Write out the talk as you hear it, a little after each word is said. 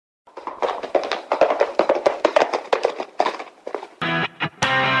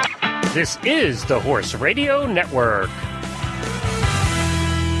This is the Horse Radio Network.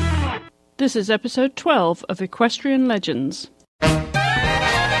 This is episode 12 of Equestrian Legends.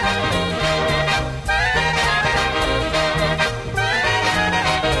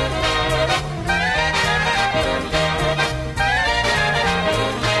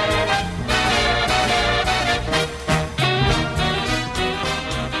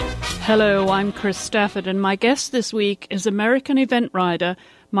 Hello, I'm Chris Stafford, and my guest this week is American event rider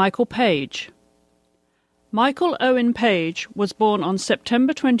Michael Page. Michael Owen Page was born on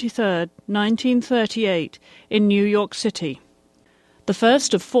September 23, 1938, in New York City. The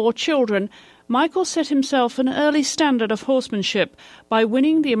first of 4 children, Michael set himself an early standard of horsemanship by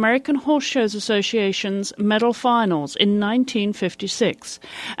winning the American Horse Shows Association's medal finals in 1956,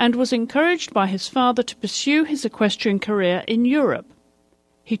 and was encouraged by his father to pursue his equestrian career in Europe.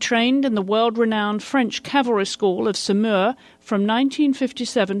 He trained in the world-renowned French Cavalry School of Saumur from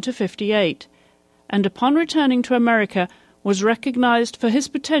 1957 to 58, and upon returning to America was recognized for his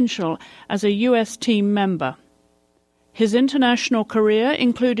potential as a U.S. team member. His international career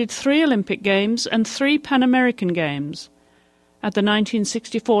included 3 Olympic Games and 3 Pan American Games. At the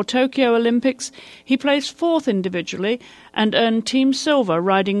 1964 Tokyo Olympics, he placed 4th individually and earned team silver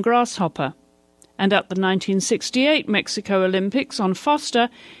riding Grasshopper. And at the 1968 Mexico Olympics on Foster,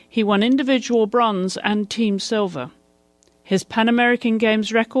 he won individual bronze and team silver. His Pan American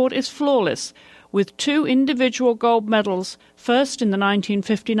Games record is flawless, with 2 individual gold medals, first in the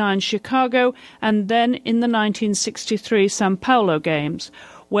 1959 Chicago and then in the 1963 Sao Paulo Games,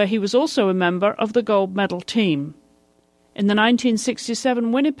 where he was also a member of the gold medal team. In the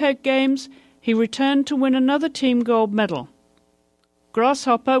 1967 Winnipeg Games, he returned to win another team gold medal.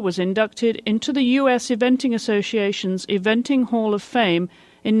 Grasshopper was inducted into the U.S. Eventing Association's Eventing Hall of Fame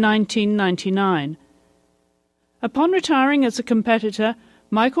in 1999. Upon retiring as a competitor,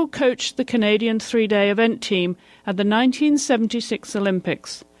 Michael coached the Canadian 3-day event team at the 1976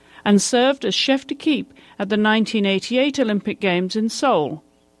 Olympics and served as chef d'équipe at the 1988 Olympic Games in Seoul,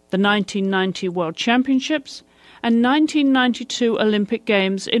 the 1990 World Championships, and 1992 Olympic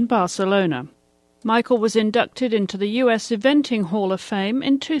Games in Barcelona. Michael was inducted into the U.S. Eventing Hall of Fame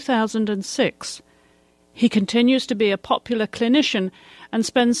in 2006. He continues to be a popular clinician and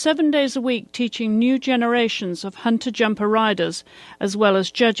spends 7 days a week teaching new generations of hunter-jumper riders as well as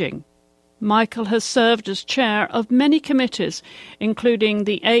judging. Michael has served as chair of many committees, including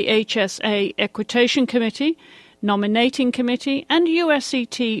the AHSA Equitation Committee, Nominating Committee, and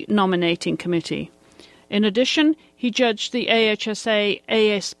USET Nominating Committee. In addition, he judged the AHSA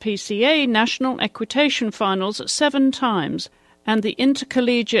ASPCA National Equitation Finals 7 times and the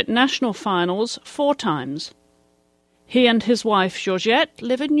Intercollegiate National Finals 4 times. He and his wife, Georgette,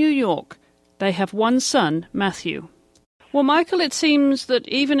 live in New York. They have 1 son, Matthew. Well, Michael, it seems that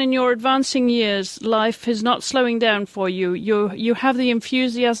even in your advancing years, life is not slowing down for you. You have the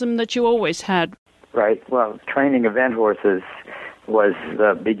enthusiasm that you always had. Right. Well, training event horses was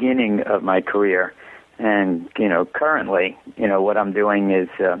the beginning of my career. And, currently, what I'm doing is,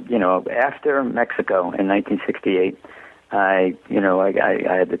 after Mexico in 1968, I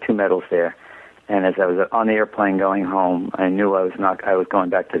had the 2 medals there. And as I was on the airplane going home, I knew I was going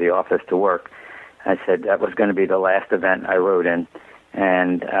back to the office to work. I said that was going to be the last event I rode in.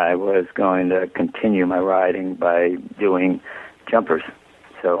 And I was going to continue my riding by doing jumpers.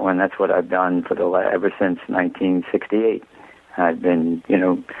 And that's what I've done ever since 1968. I've been,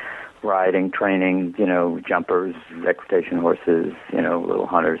 riding, training, jumpers, equitation horses, little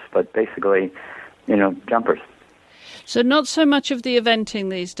hunters, but basically, jumpers. So not so much of the eventing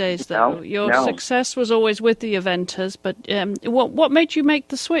these days, though. Your success was always with the eventers, but what made you make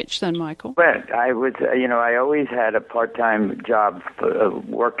the switch then, Michael? Well, I was, I always had a part-time job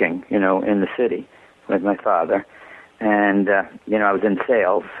working, in the city with my father, and, I was in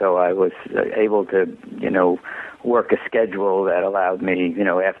sales, so I was able to, work a schedule that allowed me,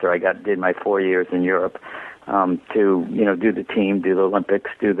 after I did my 4 years in Europe, to, do the team, do the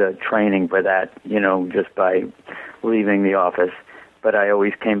Olympics, do the training for that, just by leaving the office. But I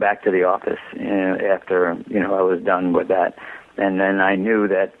always came back to the office after, I was done with that. And then I knew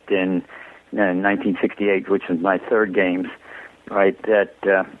that in 1968, which was my 3rd Games, right, that,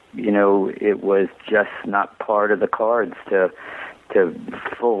 it was just not part of the cards to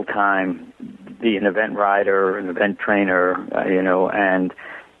full-time be an event rider, an event trainer, and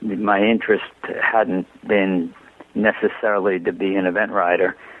my interest hadn't been necessarily to be an event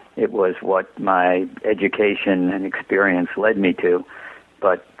rider. It was what my education and experience led me to,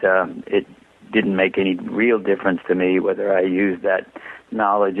 but it didn't make any real difference to me whether I used that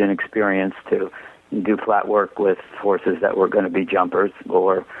knowledge and experience to do flat work with horses that were going to be jumpers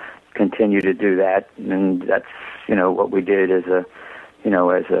or continue to do that, and that's what we did as a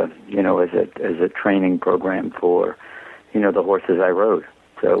training program for the horses I rode.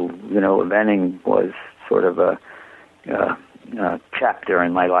 So eventing was sort of a chapter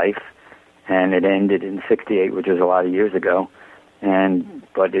in my life, and it ended in '68, which was a lot of years ago.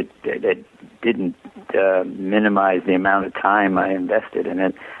 But it didn't minimize the amount of time I invested in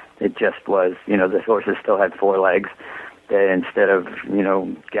it. It just was, the horses still had four legs. They, instead of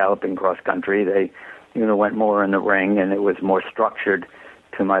galloping cross country, they went more in the ring, and it was more structured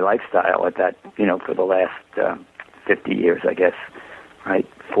to my lifestyle at that, for the last 50 years, I guess, right?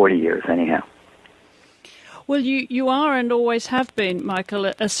 40 years anyhow. Well, you are and always have been, Michael,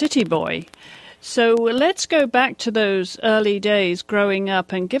 a city boy. So let's go back to those early days growing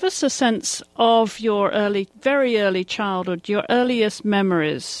up and give us a sense of your very early childhood, your earliest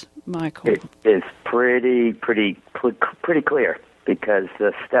memories, Michael. It is pretty clear, because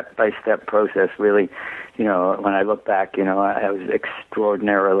the step-by-step process really, when I look back, I was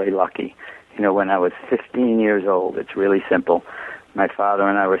extraordinarily lucky. When I was 15 years old, it's really simple. My father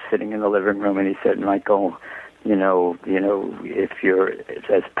and I were sitting in the living room, and he said, Michael, if you're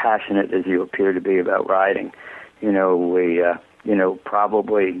as passionate as you appear to be about riding,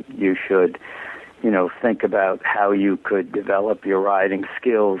 probably you should, think about how you could develop your riding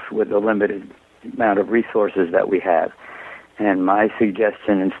skills with the limited amount of resources that we have. And my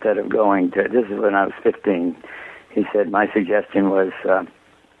suggestion, instead of going to, this is when I was 15, he said, my suggestion was,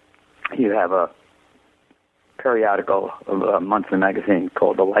 you have a periodical, a monthly magazine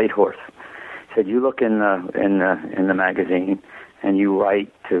called The Light Horse. Said you look in the magazine and you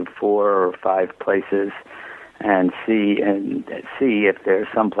write to 4 or 5 places and see if there's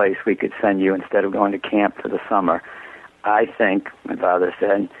some place we could send you instead of going to camp for the summer. I think, my father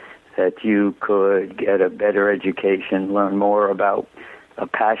said, that you could get a better education, learn more about a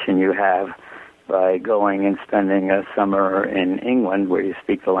passion you have by going and spending a summer in England where you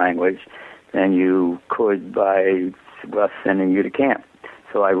speak the language than you could by us sending you to camp.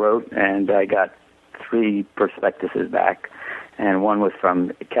 So I wrote, and I got 3 prospectuses back, and one was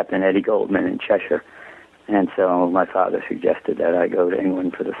from Captain Eddie Goldman in Cheshire. And so my father suggested that I go to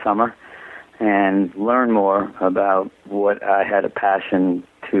England for the summer and learn more about what I had a passion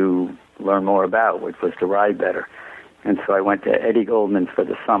to learn more about, which was to ride better. And so I went to Eddie Goldman for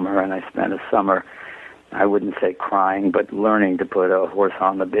the summer, and I spent a summer, I wouldn't say crying, but learning to put a horse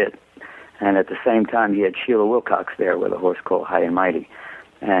on the bit. And at the same time, he had Sheila Wilcox there with a horse called High and Mighty.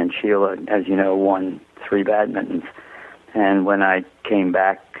 And Sheila, as you know, won 3 badmintons. And when I came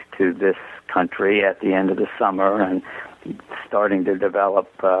back to this country at the end of the summer and starting to develop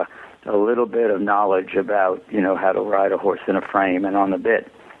a little bit of knowledge about, how to ride a horse in a frame and on the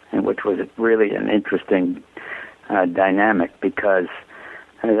bit, and which was really an interesting dynamic, because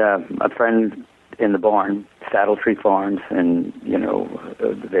a friend in the barn, Saddle Tree Farms, and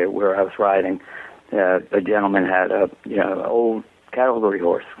there where I was riding, a gentleman had a old cavalry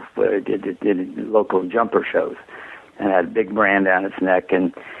horse where it did local jumper shows and had a big brand down its neck,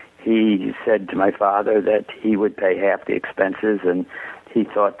 and he said to my father that he would pay half the expenses, and he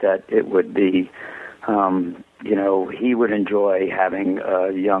thought that it would be he would enjoy having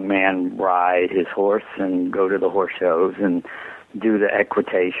a young man ride his horse and go to the horse shows and do the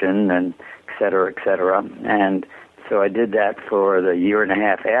equitation and et cetera. And so I did that for the year and a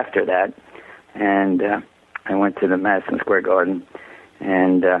half after that, and I went to the Madison Square Garden,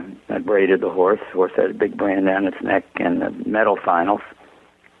 and I braided the horse. The horse had a big brand down its neck, and the medal finals.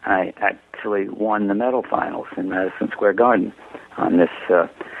 I actually won the medal finals in Madison Square Garden on this,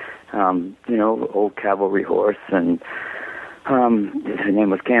 old cavalry horse, and his name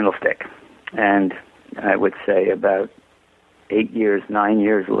was Candlestick. And I would say about 9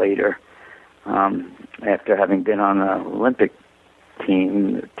 years later, after having been on the Olympic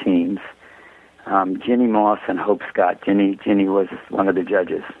teams, Ginny Moss and Hope Scott. Ginny was one of the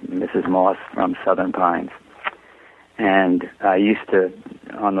judges, Mrs. Moss from Southern Pines. And I used to,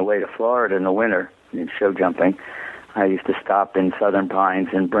 on the way to Florida in the winter, in show jumping, I used to stop in Southern Pines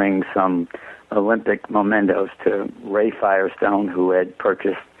and bring some Olympic mementos to Ray Firestone, who had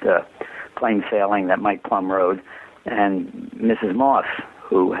purchased plain sailing that Mike Plum rode, and Mrs. Moss,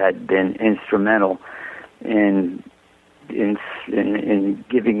 who had been instrumental in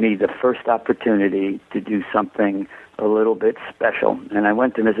giving me the first opportunity to do something a little bit special. And I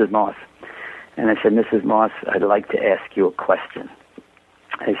went to Mrs. Moss, and I said, Mrs. Moss, I'd like to ask you a question.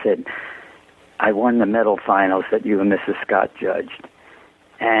 I said, I won the medal finals that you and Mrs. Scott judged.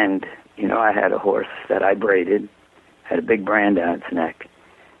 And, I had a horse that I braided, had a big brand on its neck.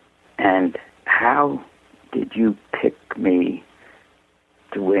 And how did you pick me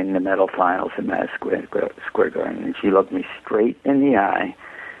to win the medal finals at Madison Square Garden. And she looked me straight in the eye,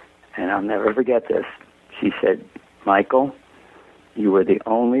 and I'll never forget this. She said, "Michael, you were the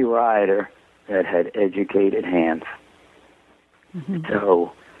only rider that had educated hands." Mm-hmm.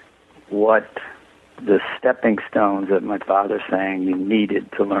 So what the stepping stones of my father saying you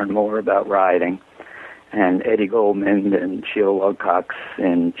needed to learn more about riding, and Eddie Goldman and Sheila Wilcox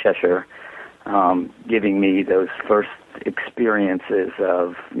in Cheshire giving me those first experiences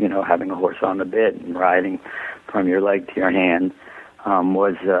of, having a horse on the bit and riding from your leg to your hand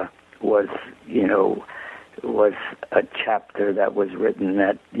was a chapter that was written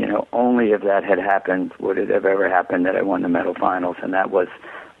that, only if that had happened would it have ever happened that I won the medal finals. And that was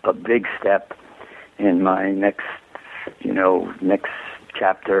a big step in my next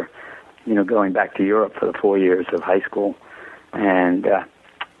chapter, going back to Europe for the 4 years of high school and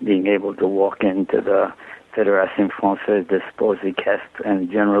being able to walk into the Fédération Française des Sports Équestres, and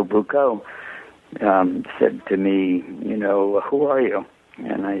General Boucaud said to me, "Who are you?"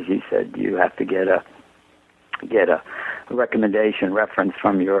 And he said, "You have to get a recommendation reference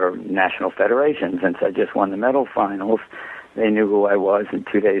from your national federation." Since I just won the medal finals, they knew who I was, and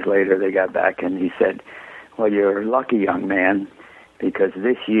 2 days later they got back and he said, "Well, you're lucky, young man, because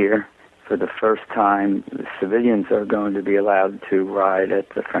this year, for the first time, the civilians are going to be allowed to ride at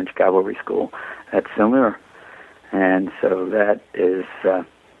the French Cavalry School at Saumur." And so that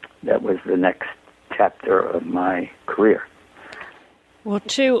was the next chapter of my career. Well,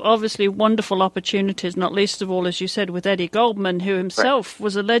 two obviously wonderful opportunities, not least of all, as you said, with Eddie Goldman, who himself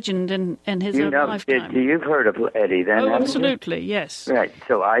was a legend in his own lifetime. You've heard of Eddie then? Oh, absolutely, yes. Right.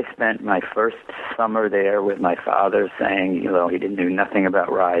 So I spent my first summer there with my father saying, he didn't know nothing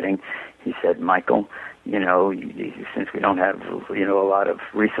about riding. He said, "Michael, since we don't have, a lot of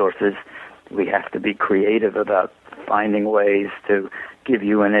resources, we have to be creative about finding ways to give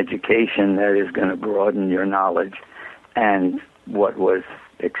you an education that is going to broaden your knowledge." And what was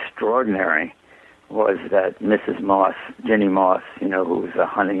extraordinary was that Mrs. Moss, Jenny Moss, who was a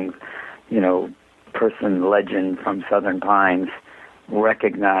hunting, person legend from Southern Pines,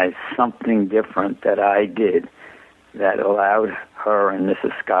 recognized something different that I did that allowed her and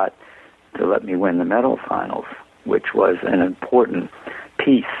Mrs. Scott to let me win the medal finals, which was an important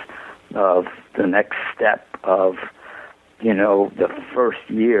piece of the next step of, the first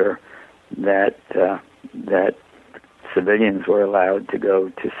year that civilians were allowed to go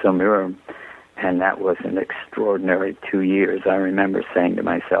to Saumur, and that was an extraordinary 2 years. I remember saying to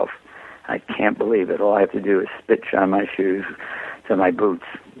myself, I can't believe it. All I have to do is spit on my shoes to my boots,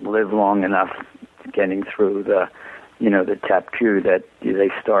 live long enough getting through the tap queue that they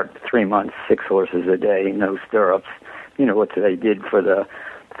start 3 months, 6 horses a day, no stirrups. What they did for the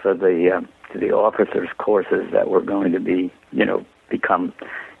officers' courses that were going to be, become,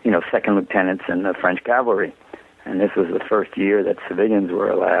 second lieutenants in the French cavalry. And this was the first year that civilians were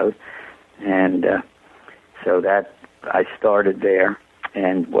allowed. And so that I started there.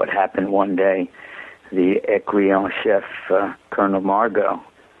 And what happened one day, the écuyer-en-chef, Colonel Margot,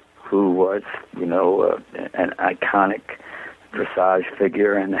 who was, an iconic dressage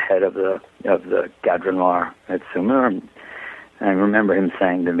figure and the head of the Garde Noire at Saumur. I remember him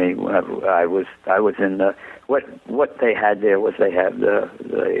saying to me, I was in the what they had there was they had the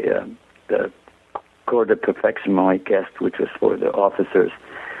Corps de Perfectionnement Équestre, which was for the officers,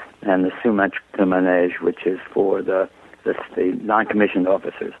 and the Soumettre de Manège, which is for the non-commissioned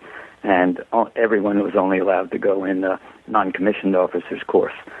officers. And everyone was only allowed to go in the non-commissioned officers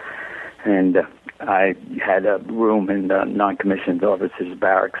course. And I had a room in the non-commissioned officers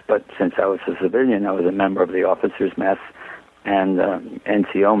barracks, but since I was a civilian, I was a member of the officers' mess and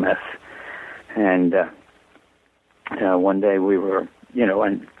NCO mess. And one day we were,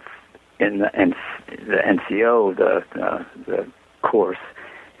 in the NCO, the course,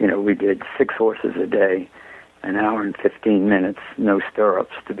 we did 6 horses a day, an hour and 15 minutes, no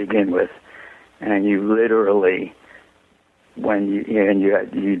stirrups to begin with, and you literally,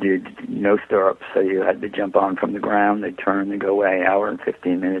 you did no stirrups, so you had to jump on from the ground, they turn, they go away, hour and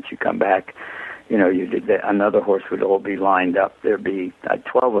 15 minutes, you come back, you did that. Another horse would all be lined up. There'd be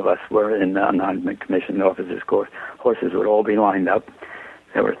 12 of us were in the non-commissioned officers course. Horses would all be lined up.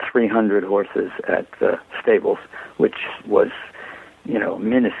 There were 300 horses at the stables, which was,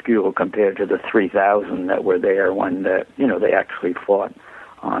 minuscule compared to the 3,000 that were there when they actually fought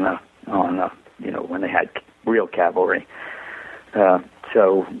on a when they had real cavalry.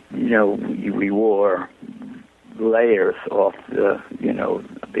 So we wore layers off the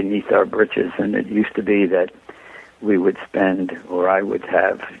beneath our breeches, and it used to be that we would spend, or I would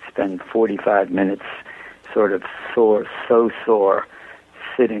spend 45 minutes sort of sore,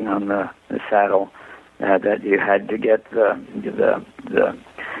 sitting on the saddle, that you had to get the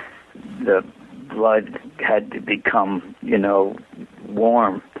blood had to become,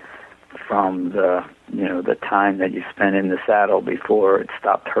 warm from the time that you spent in the saddle before it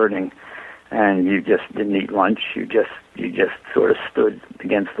stopped hurting, and you just didn't eat lunch. You just sort of stood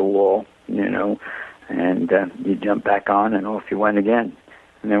against the wall, and you jumped back on, and off you went again.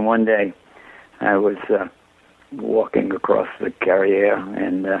 And then one day, I was walking across the Carrière,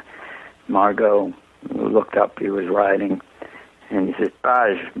 and Margot looked up. He was riding, and he said,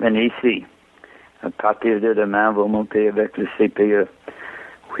 "Page, venez ici. À partir de demain, vous montez avec le CPE,"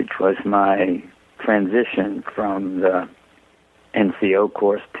 which was my transition from the NCO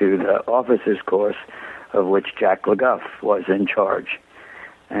course to the officers course, of which Jack LeGoff was in charge.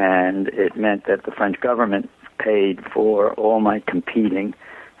 And it meant that the French government paid for all my competing,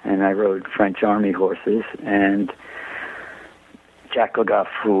 and I rode French Army horses. And Jack LeGoff,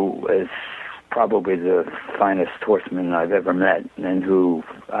 who is probably the finest horseman I've ever met, and who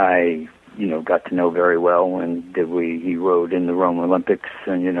I got to know very well, and he rode in the Rome Olympics,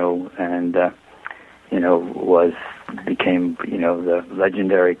 and became the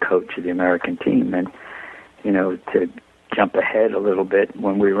legendary coach of the American team. And to jump ahead a little bit,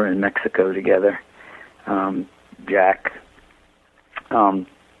 when we were in Mexico together, Jack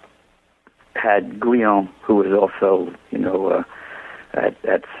had Guillaume, who was also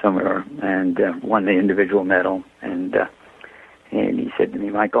at Summer, and won the individual medal, and he said to me,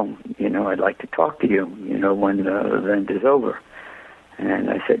 "Michael, I'd like to talk to you, when the event is over." And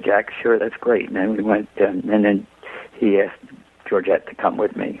I said, "Jack, sure, that's great." And then we went, and then he asked Georgette to come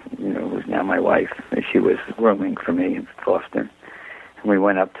with me, who's now my wife. She was grooming for me in Foster. And we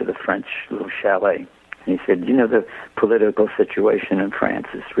went up to the French little chalet. And he said, "The political situation in France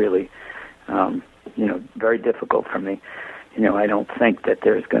is really, very difficult for me. I don't think that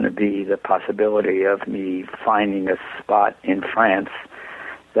there's going to be the possibility of me finding a spot in France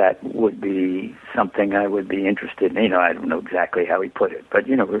that would be something I would be interested in." I don't know exactly how he put it, but,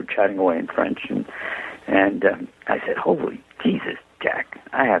 we were chatting away in French. And I said, "Holy Jesus, Jack,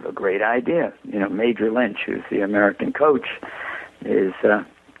 I have a great idea. Major Lynch, who's the American coach, is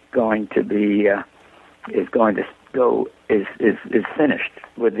finished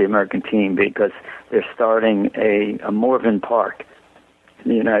with the American team, because they're starting a Morven Park in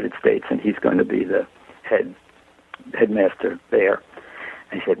the United States, and he's going to be the headmaster there."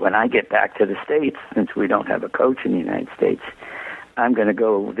 I said, "When I get back to the States, since we don't have a coach in the United States, I'm going to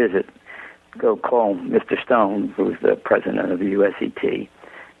go call Mr. Stone, who's the president of the USET,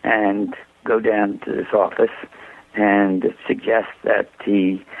 and go down to his office and suggest that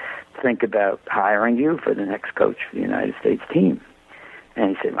he think about hiring you for the next coach for the United States team." And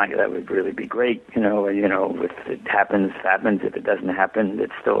he said, "Michael, that would really be great. If it happens. If it doesn't happen,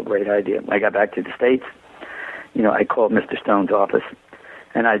 it's still a great idea." When I got back to the States, I called Mr. Stone's office,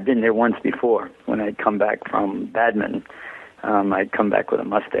 and I'd been there once before when I'd come back from badminton. I'd come back with a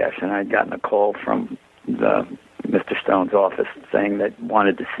mustache, and I'd gotten a call from Mr. Stone's office saying that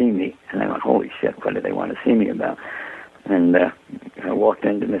wanted to see me. And I went, "Holy shit, what do they want to see me about?" And I walked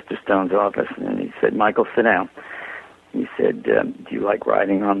into Mr. Stone's office, and he said, "Michael, sit down." He said, "Do you like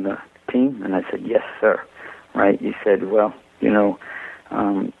riding on the team?" And I said, "Yes, sir." Right? He said, "Well,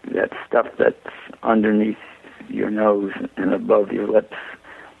 that stuff that's underneath your nose and above your lips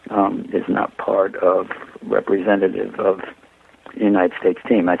is not representative of the United States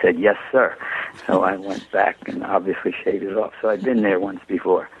team." I said, "Yes, sir." So I went back and obviously shaved it off. So I'd been there once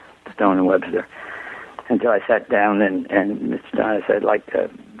before, Stone and Webster. And so I sat down, and Mr. Stone, I said, "I'd like to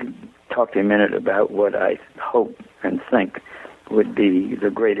talk to you a minute about what I hope and think would be the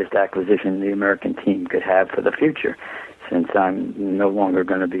greatest acquisition the American team could have for the future, since I'm no longer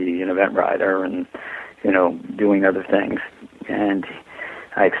going to be an event rider and, doing other things." And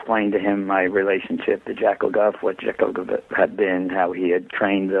I explained to him my relationship to Jack LeGoff, what Jack LeGoff had been, how he had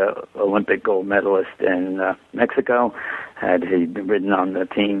trained the Olympic gold medalist in Mexico, had he been ridden on the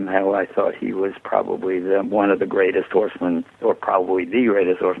team, how I thought he was probably one of the greatest horsemen, or probably the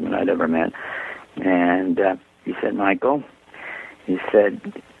greatest horseman I'd ever met. And he said, "Michael," he said,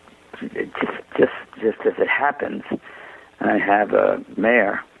 just as it happens, I have a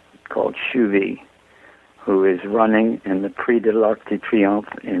mare called Chuvy, who is running in the Prix de l'Arc de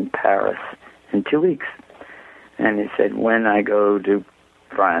Triomphe in Paris in 2 weeks." And he said, "When I go to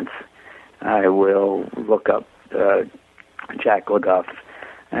France, I will look up Jack LeGoff,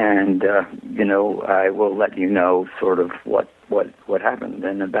 and I will let you know sort of what happened."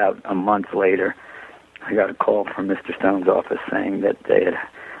 And about a month later, I got a call from Mr. Stone's office saying that they had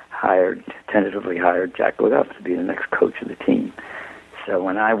tentatively hired Jack LeGoff to be the next coach of the team.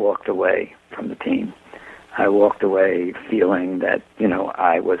 when I walked away from the team, I walked away feeling that,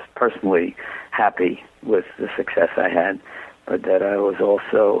 I was personally happy with the success I had, but that I was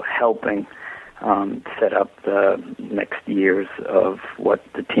also helping set up the next years of what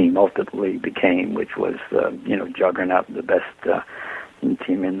the team ultimately became, which was, Juggernaut, the best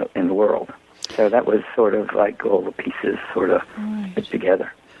team in the world. So that was sort of like all the pieces sort of fit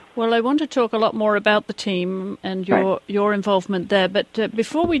together. Well, I want to talk a lot more about the team and your involvement there. But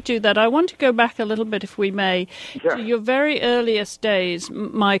before we do that, I want to go back a little bit, if we may, Sure. to your very earliest days,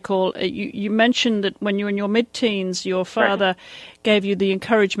 Michael. You mentioned that when you were in your mid-teens, your father gave you the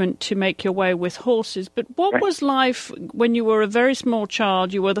encouragement to make your way with horses. But what was life when you were a very small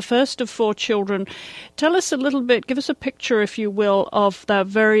child? You were the first of 4 children. Tell us a little bit, give us a picture, if you will, of the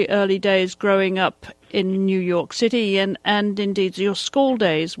very early days growing up in New York City and indeed your school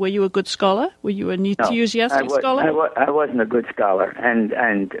days. Were you a good scholar? Were you an enthusiastic scholar? I wasn't a good scholar, and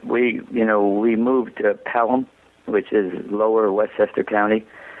we moved to Pelham, which is lower Westchester County,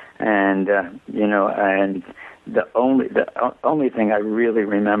 and and the only thing I really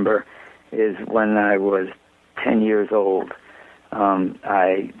remember is when I was 10 years old.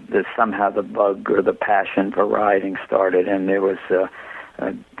 Somehow the bug or the passion for riding started, and there was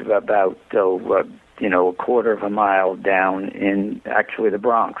about a quarter of a mile down in actually the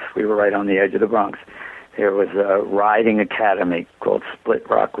Bronx. We were right on the edge of the Bronx. There was a riding academy called Split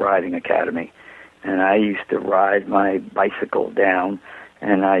Rock Riding Academy, and I used to ride my bicycle down,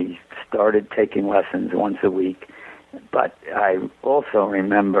 and I started taking lessons once a week. But I also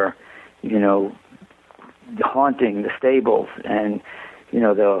remember, haunting the stables, and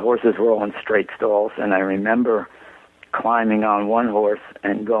the horses were all in straight stalls, and I remember climbing on one horse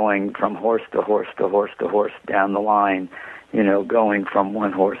and going from horse to horse to horse to horse down the line, going from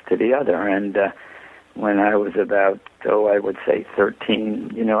one horse to the other. And when I was about, I would say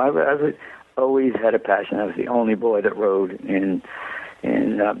 13, I always had a passion. I was the only boy that rode in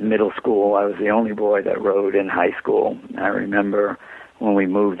middle school. I was the only boy that rode in high school. I remember when we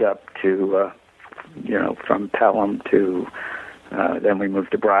moved up to, from Pelham to, then we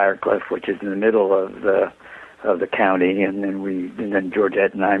moved to Briarcliff, which is in the middle of the county, and then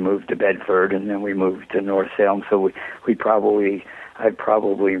Georgette and I moved to Bedford, and then we moved to North Salem. So I probably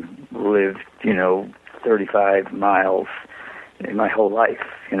lived 35 miles in my whole life,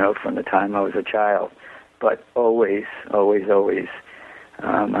 from the time I was a child. But always,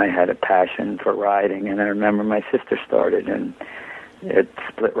 I had a passion for riding, and I remember my sister started, and at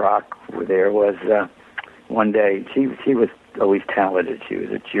Split Rock, there was one day she was always talented. She was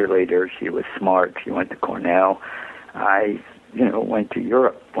a cheerleader. She was smart. She went to Cornell. I, went to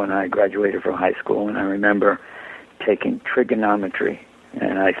Europe when I graduated from high school, and I remember taking trigonometry,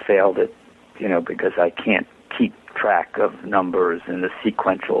 and I failed it, because I can't keep track of numbers and the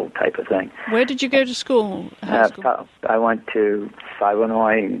sequential type of thing. Where did you go to school? I went to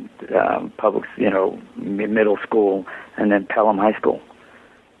Illinois public, middle school, and then Pelham High School.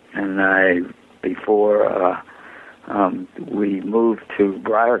 And before we moved to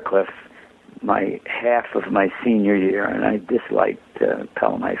Briarcliff, half of my senior year, and I disliked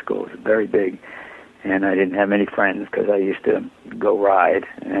Pelham High School. It was very big, and I didn't have many friends because I used to go ride.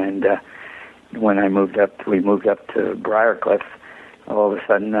 And when we moved up to Briarcliff, all of a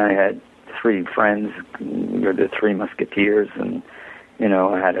sudden I had 3 friends. We were the 3 Musketeers, and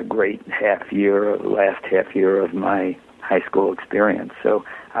I had a great last half year of my high school experience. So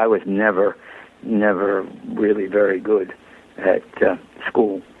I was never really very good at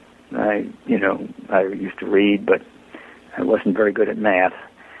school. I used to read, but I wasn't very good at math.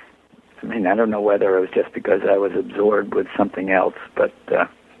 I don't know whether it was just because I was absorbed with something else, but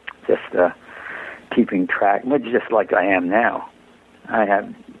just keeping track, just like I am now.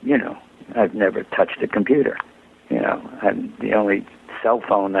 I've never touched a computer. The only cell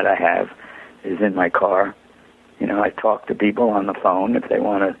phone that I have is in my car. I talk to people on the phone if they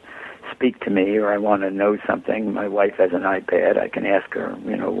want to speak to me or I want to know something. My wife has an iPad. I can ask her,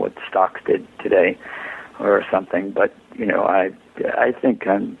 what stocks did today or something. But, I think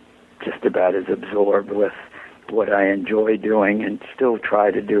I'm just about as absorbed with what I enjoy doing and still try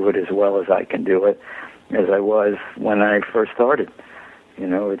to do it as well as I can do it as I was when I first started.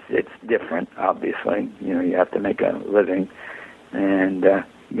 It's different, obviously. You have to make a living. And,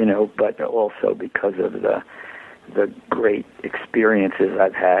 but also because of the great experiences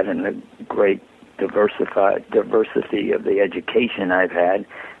I've had and the great diversity of the education I've had,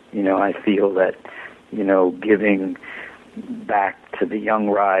 I feel that, giving back to the young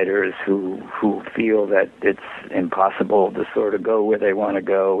riders who feel that it's impossible to sort of go where they want to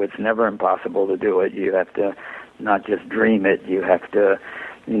go. It's never impossible to do it. You have to not just dream it. You have to,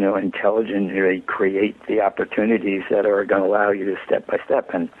 intelligently create the opportunities that are going to allow you to step by step.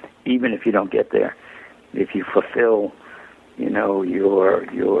 And even if you don't get there, if you fulfill,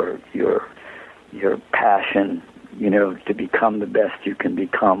 your passion, to become the best you can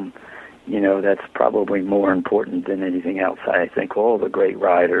become, that's probably more important than anything else. I think all the great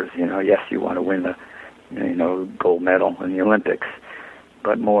riders, yes, you want to win the, gold medal in the Olympics,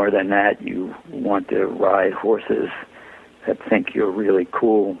 but more than that, you want to ride horses that think you're really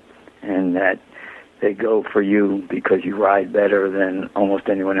cool and that they go for you because you ride better than almost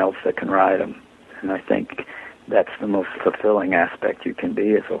anyone else that can ride them. And I think that's the most fulfilling aspect you can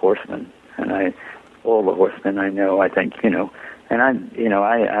be as a horseman. And all the horsemen I know, I think, and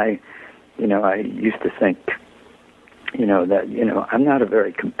I used to think, that, I'm not a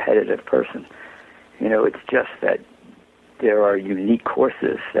very competitive person. It's just that there are unique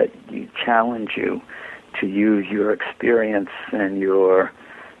horses that you challenge you to use your experience and your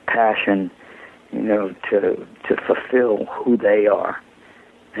passion, to fulfill who they are.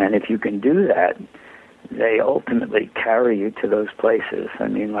 And if you can do that, they ultimately carry you to those places. I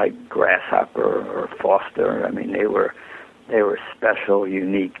mean, like Grasshopper or Foster. I mean, they were special,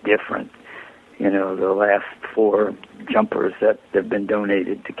 unique, different. The last 4 jumpers that have been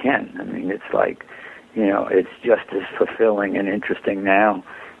donated to Ken. I mean, it's like, it's just as fulfilling and interesting now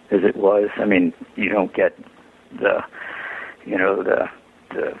as it was. I mean, you don't get the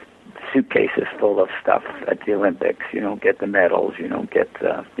suitcases full of stuff at the Olympics. You don't get the medals. You don't get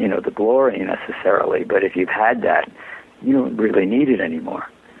the glory necessarily. But if you've had that, you don't really need it anymore.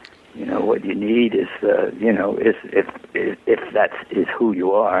 What you need is if that is who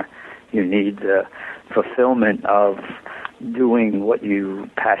you are, you need the fulfillment of doing what you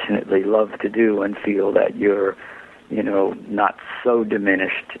passionately love to do and feel that you're, not so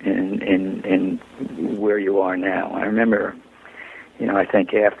diminished in where you are now. I remember, I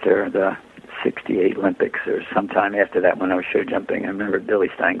think after the 68 Olympics or sometime after that when I was show jumping, I remember Billy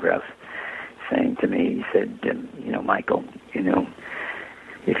Steingraus saying to me, he said, Michael,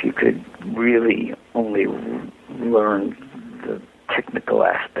 if you could really only learn the technical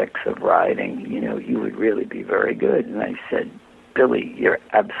aspects of riding, you would really be very good. And I said, Billy, you're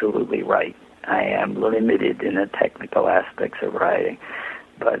absolutely right. I am limited in the technical aspects of riding,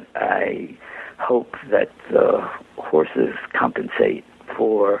 but I hope that the horses compensate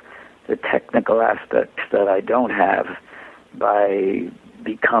for the technical aspects that I don't have by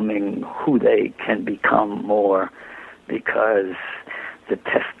becoming who they can become more, because the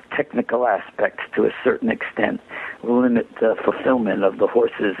technical aspects, to a certain extent, limit the fulfillment of the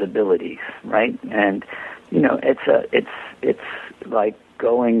horse's abilities, right? And it's like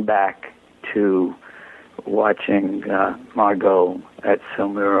going back to watching Margot at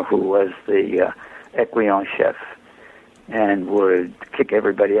Saumur, who was the equine chef, and would kick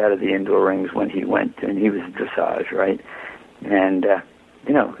everybody out of the indoor rings when he went, and he was dressage, right? And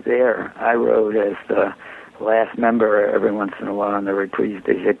there I rode as the last member every once in a while on the Reprise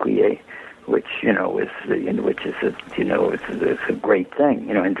des Equiers, which is a great thing,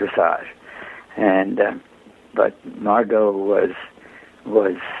 in dressage. And but Margot was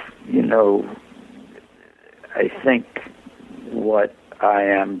I think what I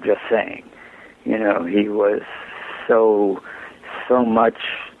am just saying. He was so much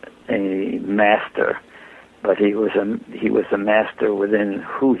a master, but he was a master within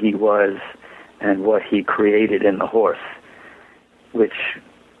who he was and what he created in the horse, which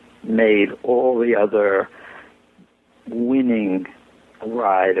made all the other winning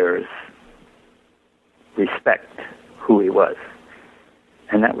riders respect who he was.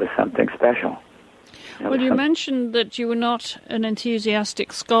 And that was something special. Well, you mentioned that you were not an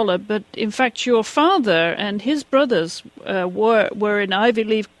enthusiastic scholar, but in fact your father and his brothers were in Ivy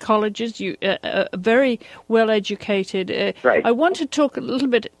League colleges, very well educated. Right. I want to talk a little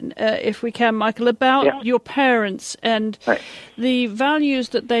bit, if we can, Michael, about your parents and the values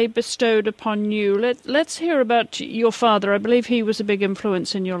that they bestowed upon you. Let's hear about your father. I believe he was a big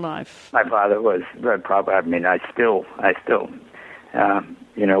influence in your life. My father was very probably. I mean, I still.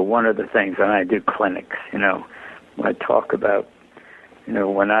 One of the things, and I do clinics, when I talk about,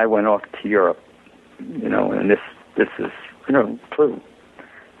 when I went off to Europe, and this is, true,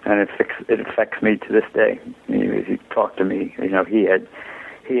 and it affects me to this day. If you talk to me, he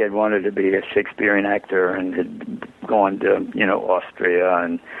had wanted to be a Shakespearean actor and had gone to, Austria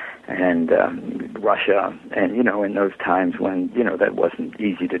and Russia, and, in those times when, that wasn't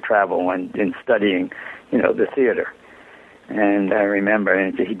easy to travel, and in studying, the theater. And I remember,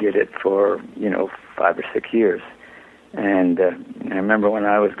 and he did it for, 5 or 6 years. And I remember when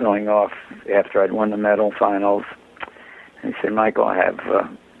I was going off after I'd won the medal finals, he said, Michael, I have a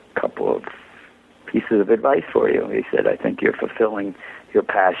couple of pieces of advice for you. He said, I think you're fulfilling your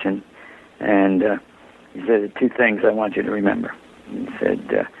passion. And he said, 2 things I want you to remember. He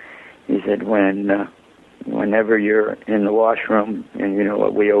said, whenever you're in the washroom, and you know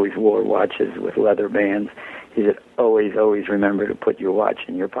what, we always wore watches with leather bands, he said, always remember to put your watch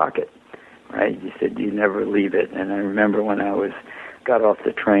in your pocket, right? He said, you never leave it. And I remember when I got off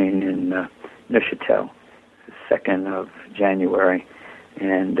the train in Neuchâtel, the 2nd of January,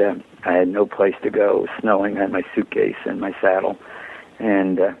 and I had no place to go. It was snowing. I had my suitcase and my saddle,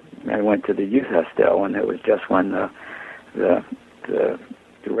 and I went to the youth hostel, and it was just when the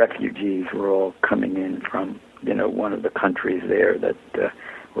refugees were all coming in from, one of the countries there that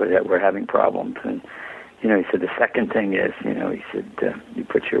were having problems. And, he said, the second thing is, he said, you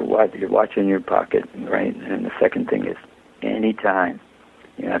put your watch in your pocket, right? And the second thing is, anytime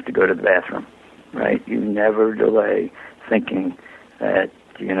you have to go to the bathroom, right? You never delay thinking that,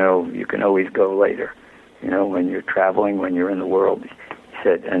 you can always go later, when you're traveling, when you're in the world. He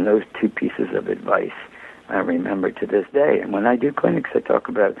said, and those 2 pieces of advice I remember to this day. And when I do clinics, I talk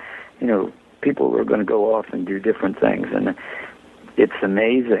about, people who are going to go off and do different things. And it's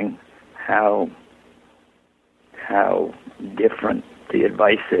amazing how different the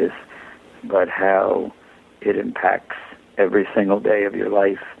advice is, but how it impacts every single day of your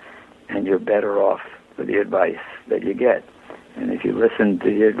life, and you're better off with the advice that you get. And if you listen to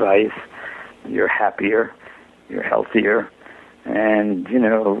the advice, you're happier, you're healthier, and,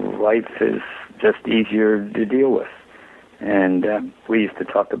 life is just easier to deal with. And we used to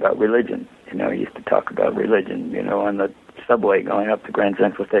talk about religion. On the subway going up to Grand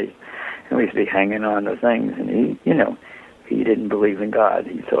Central Station. And we used to be hanging on to things. And he didn't believe in God.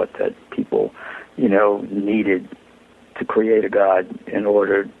 He thought that people, needed to create a God in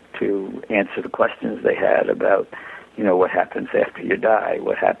order to answer the questions they had about, what happens after you die,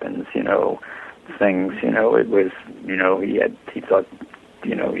 what happens, things, it was, he thought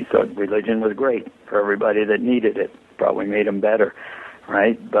religion was great for everybody that needed it. Probably made them better,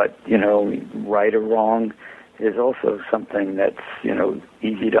 right? But, right or wrong is also something that's,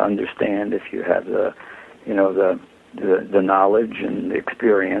 easy to understand if you have the knowledge and the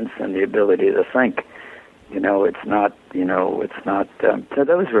experience and the ability to think. So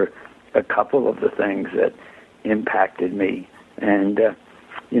those were a couple of the things that impacted me. And,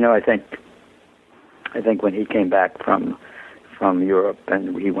 I think when he came back from Europe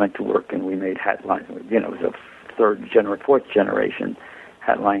and he went to work and we made hat lines, it was a 4th generation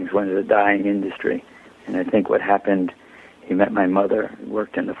hat lines, went to the dyeing industry. And I think what happened, he met my mother,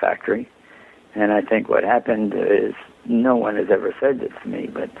 worked in the factory. And I think what happened is, no one has ever said this to me,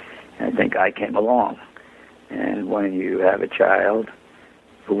 but I think I came along. And when you have a child,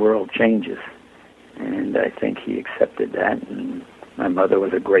 the world changes. And I think he accepted that. And my mother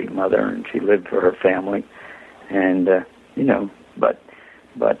was a great mother, and she lived for her family. And, but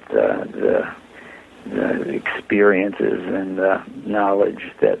the experiences and the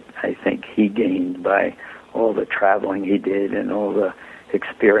knowledge that I think he gained by all the traveling he did and all the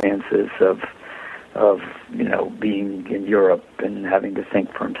experiences of being in Europe and having to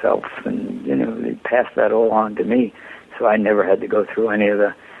think for himself, and he passed that all on to me, so I never had to go through any of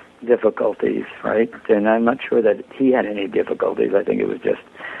the difficulties, right? And I'm not sure that he had any difficulties. I think it was just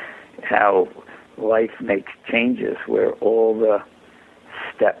how life makes changes, where all the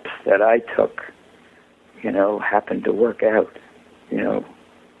steps that I took happened to work out,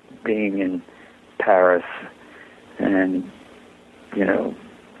 being in Paris and,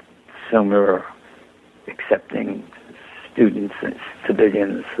 Saumur accepting students and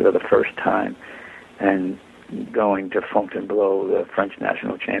civilians for the first time, and going to Fontainebleau, the French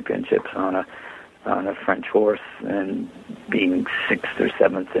national championships on a French horse, and being 6th or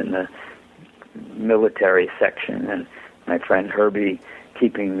 7th in the military section, and my friend Herbie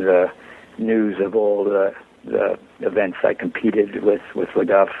keeping the news of all the events I competed with Le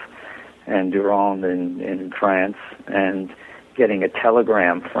Goff and Durand in France, and getting a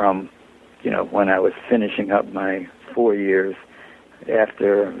telegram from, when I was finishing up my 4 years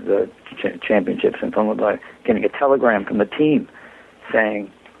after the championships in Fontainebleau, getting a telegram from the team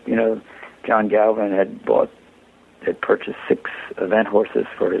saying, John Galvin had purchased 6 event horses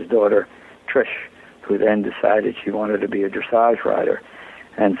for his daughter Trish, who then decided she wanted to be a dressage rider.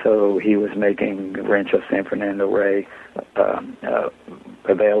 And so he was making Rancho San Fernando Rey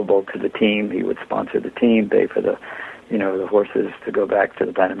available to the team. He would sponsor the team, pay for the horses to go back to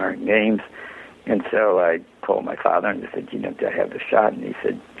the Pan American Games. And so I told my father, and I said, do I have the shot? And he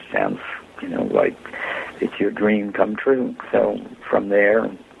said, sounds, like it's your dream come true. So from there,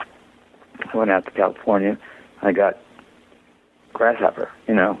 I went out to California. I got Grasshopper.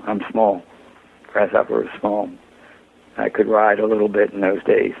 I'm small. Grasshopper was small. I could ride a little bit in those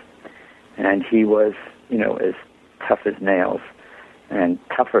days. And he was, as tough as nails and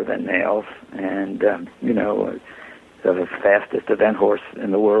tougher than nails. And, the fastest event horse in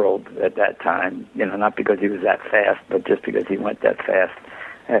the world at that time, not because he was that fast, but just because he went that fast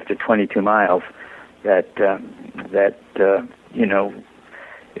after 22 miles, that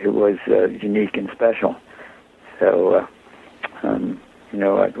it was unique and special. So,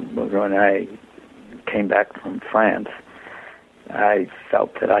 when I came back from France, I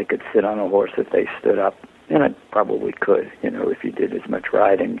felt that I could sit on a horse if they stood up, and I probably could, if you did as much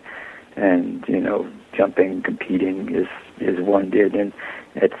riding and, jumping, competing as one did. And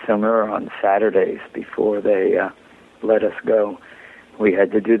at Saumur on Saturdays before they let us go, we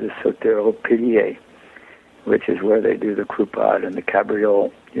had to do the Sauteur au Pilier, which is where they do the croupade and the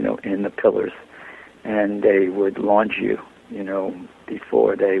cabriole, in the pillars. And they would launch you,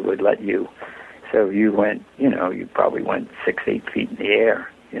 before they would let you. So you went, you probably went 6-8 feet in the air,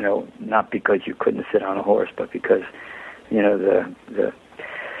 not because you couldn't sit on a horse, but because,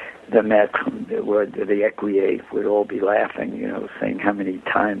 the maître, the écuyer would all be laughing, saying how many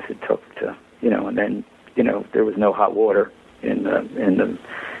times it took to, and then, there was no hot water in the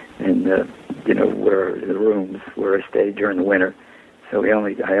where the rooms where I stayed during the winter. So I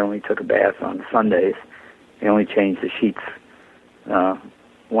only took a bath on Sundays. I only changed the sheets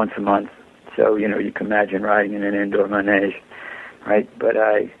once a month. So, you can imagine riding in an indoor manege, right? But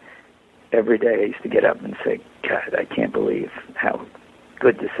every day I used to get up and say, God, I can't believe how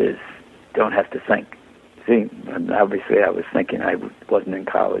good this is. Don't have to think. See, and obviously I was thinking I wasn't in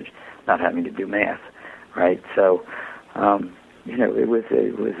college, not having to do math, right? So, it was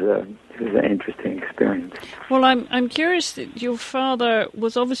an interesting experience. Well, I'm curious that your father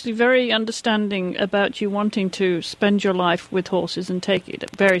was obviously very understanding about you wanting to spend your life with horses and take it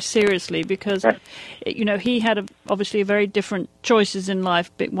very seriously, because, he had obviously a very different choices in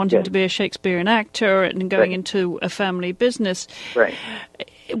life, wanting to be a Shakespearean actor and going into a family business. Right.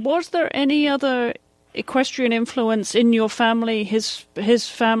 Was there any other equestrian influence in your family, his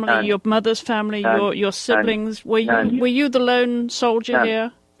family, None. Your mother's family, your siblings? None. Were you the lone soldier None.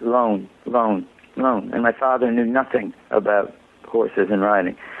 here? Lone. And my father knew nothing about horses and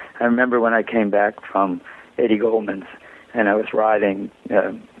riding. I remember when I came back from Eddie Goldman's, and I was riding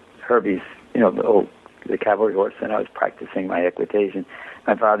Herbie's, the cavalry horse, and I was practicing my equitation.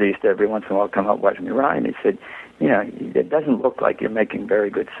 My father used to every once in a while come up watch me ride, and he said, it doesn't look like you're making very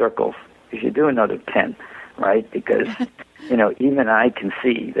good circles. You should do another 10, right? Because, even I can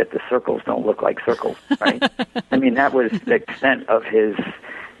see that the circles don't look like circles, right? I mean, that was the extent of his,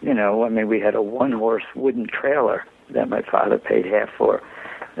 we had a one-horse wooden trailer that my father paid half for,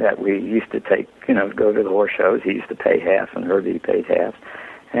 that we used to take, go to the horse shows. He used to pay half, and Herbie paid half.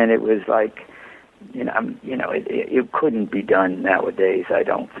 And it was like, it couldn't be done nowadays, I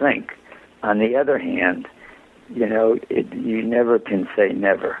don't think. On the other hand, you never can say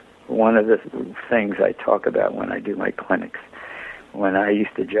never. One of the things I talk about when I do my clinics, when I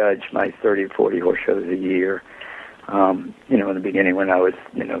used to judge my 30 or 40 horse shows a year, in the beginning when I was,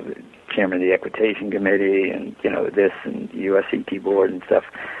 chairman of the equitation committee and, this and the USET board and stuff,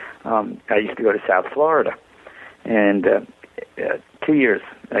 I used to go to South Florida. And 2 years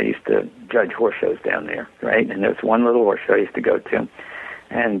I used to judge horse shows down there, right? And there was one little horse show I used to go to.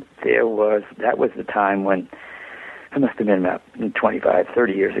 And that was the time when, it must have been about 25,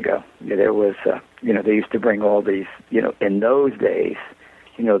 30 years ago. There was, they used to bring all these, in those days,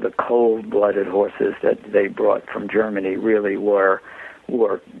 the cold-blooded horses that they brought from Germany really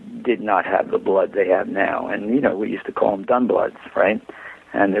did not have the blood they have now. And, we used to call them Dunbloods, right?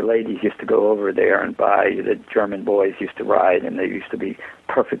 And the ladies used to go over there and buy, the German boys used to ride, and they used to be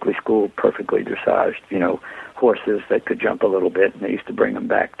perfectly schooled, perfectly dressaged, horses that could jump a little bit, and they used to bring them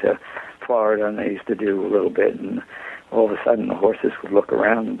back to Florida, and they used to do a little bit, and all of a sudden the horses would look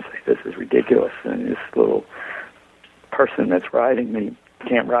around and say, this is ridiculous, and this little person that's riding me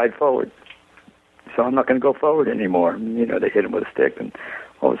can't ride forward, so I'm not going to go forward anymore. And, they hit him with a stick, and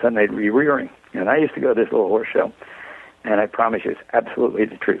all of a sudden they'd be rearing. And I used to go to this little horse show, and I promise you it's absolutely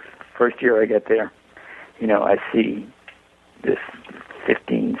the truth. First year I get there, I see this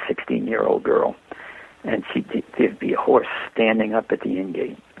 15, 16-year-old girl, and there'd be a horse standing up at the inn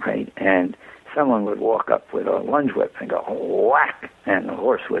gate, right? And someone would walk up with a lunge whip and go whack, and the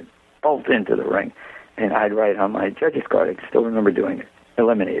horse would bolt into the ring. And I'd write on my judge's card, I still remember doing it,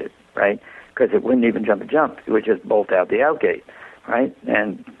 eliminated, right? because it wouldn't even jump a jump. It would just bolt out the outgate, right?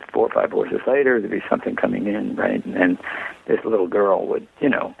 And 4 or 5 horses later, there'd be something coming in, right? And this little girl would,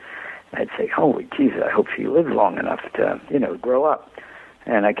 I'd say, holy Jesus, I hope she lives long enough to, grow up.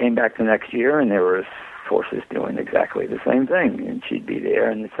 And I came back the next year, and there was horses doing exactly the same thing, and she'd be there,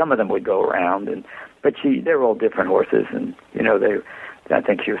 and some of them would go around, but they were all different horses, and I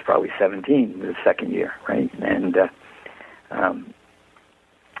think she was probably 17 the second year, right? And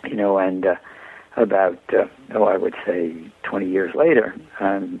about I would say 20 years later,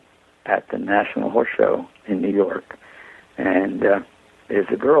 I'm at the National Horse Show in New York, and there's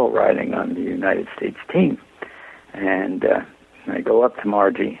a girl riding on the United States team, and I go up to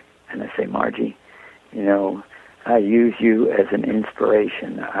Margie, and I say, Margie, I use you as an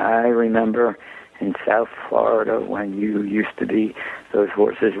inspiration. I remember in South Florida when you used to be those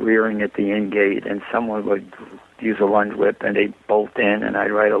horses rearing at the in-gate, and someone would use a lunge whip and they'd bolt in, and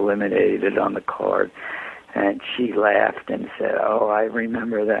I'd write eliminated on the card. And she laughed and said, oh, I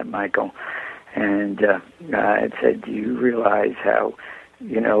remember that, Michael. And I said, do you realize how,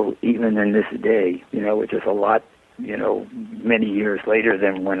 even in this day, which is a lot, many years later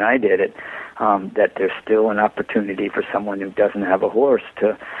than when I did it, that there's still an opportunity for someone who doesn't have a horse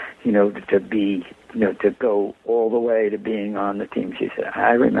to, to be, to go all the way to being on the team. She said,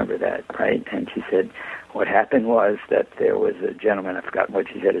 I remember that, right? And she said, what happened was that there was a gentleman, I forgot what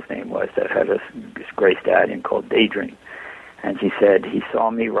she said his name was, that had this gray stallion called Daydream. And she said, he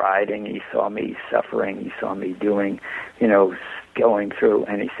saw me riding, he saw me suffering, he saw me doing, going through,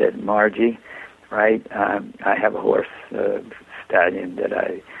 and he said, Margie, right, I have a horse, stallion that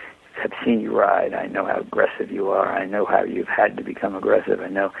I have seen you ride. I know how aggressive you are. I know how you've had to become aggressive.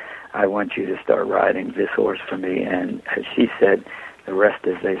 I want you to start riding this horse for me. And as she said, the rest,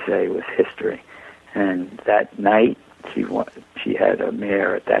 as they say, was history. And that night, she had a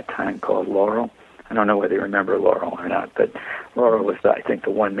mare at that time called Laurel. I don't know whether you remember Laurel or not, but Laurel was, I think, the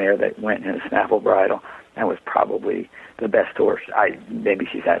one mare that went in a snaffle bridle and was probably the best horse. Maybe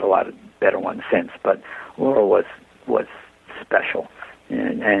she's had a lot of better ones since, but Laurel was special.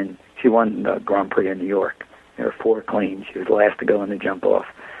 And she won the Grand Prix in New York. There were 4 cleans. She was the last to go in the jump off.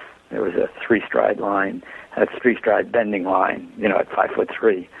 There was a 3-stride line, a 3-stride bending line, at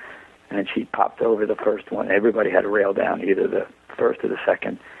 5'3", and she popped over the first one. Everybody had a rail down, either the first or the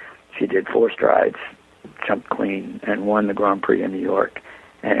second. She did 4 strides, jumped clean, and won the Grand Prix in New York.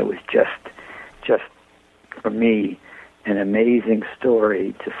 And it was just for me, an amazing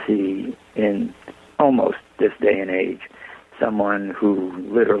story to see in almost this day and age, someone who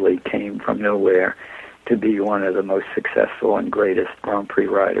literally came from nowhere to be one of the most successful and greatest Grand Prix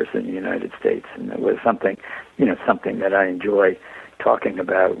riders in the United States. And it was something that I enjoy talking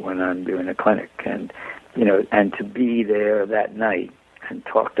about when I'm doing a clinic. And, and to be there that night and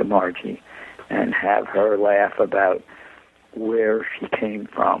talk to Margie and have her laugh about where she came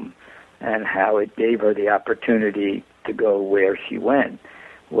from and how it gave her the opportunity to go where she went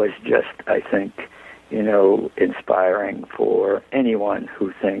was just, I think, inspiring for anyone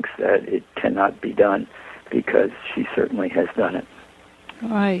who thinks that it cannot be done, because she certainly has done it.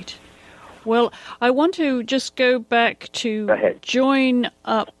 Right. Well, I want to just go back to join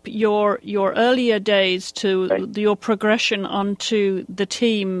up your earlier days to your progression onto the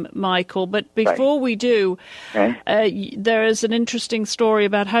team, Michael. But before we do, there is an interesting story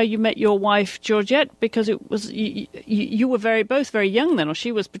about how you met your wife, Georgette, because it was you were both very young then, or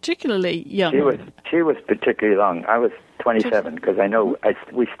she was particularly young. She was particularly young. I was 27, because I know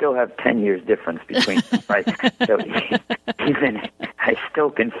we still have 10 years difference between us, right? So even I still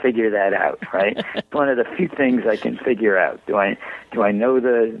can figure that out, right? It's one of the few things I can figure out. Do I know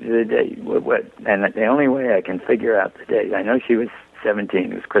the day? What? And the only way I can figure out the day, I know she was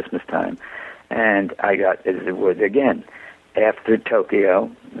 17. It was Christmas time, and I got, as it was again after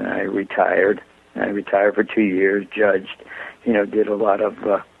Tokyo. I retired. I retired for 2 years. Judged, did a lot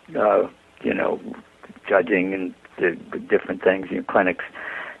of judging and did different things, clinics,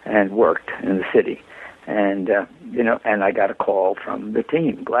 and worked in the city. And, and I got a call from the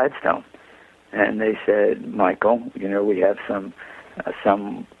team, Gladstone. And they said, Michael, we have some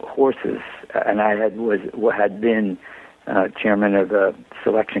horses. And I had been chairman of the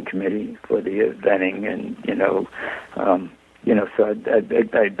selection committee for the eventing, and, so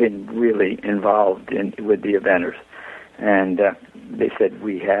I'd been really involved with the eventers. And they said,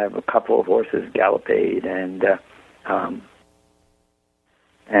 we have a couple of horses, Gallopade, and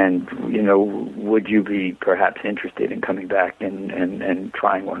would you be perhaps interested in coming back and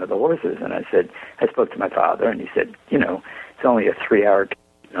trying one of the horses? And I said, I spoke to my father, and he said, it's only a 3-hour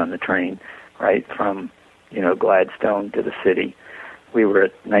on the train, right, from, Gladstone to the city. we were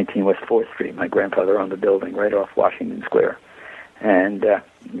at 19 West 4th Street. My grandfather owned the building right off Washington Square. And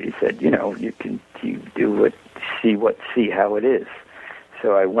he said, see how it is.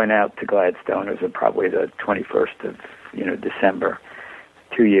 So I went out to Gladstone. It was probably the 21st of, December,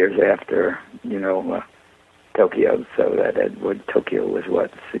 2 years after, Tokyo. So Tokyo was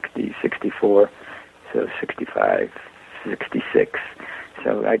 60, 64, so 65, 66.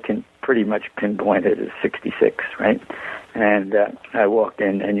 So I can pretty much pinpoint it as 66, right? And I walked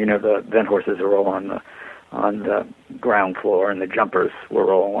in, and the event horses are all on the ground floor, and the jumpers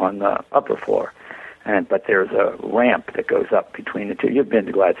were all on the upper floor. But there's a ramp that goes up between the two. You've been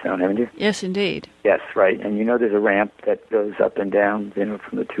to Gladstone, haven't you? Yes, indeed. Yes, right. And there's a ramp that goes up and down,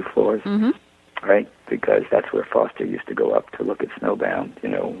 from the two floors, right? Because that's where Foster used to go up to look at Snowbound,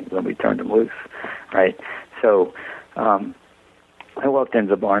 when we turned him loose, right? So I walked into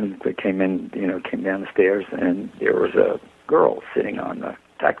the barn. We came down the stairs, and there was a girl sitting on the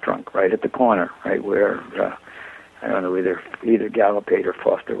tack trunk right at the corner, right where, I don't know, either Gallopade or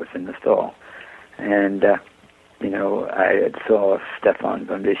Foster was in the stall. And, I had saw Stefan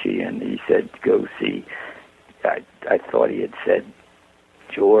von Vichy, and he said, go see. I thought he had said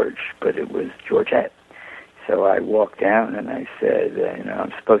George, but it was Georgette. So I walked down, and I said,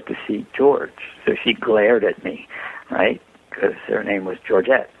 I'm supposed to see George. So she glared at me, right, because her name was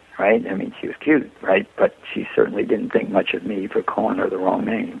Georgette, right? I mean, she was cute, right? But she certainly didn't think much of me for calling her the wrong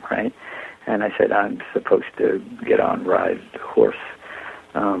name, right? And I said, I'm supposed to get on, ride the horse.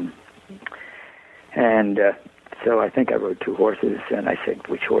 So I think I rode 2 horses, and I said,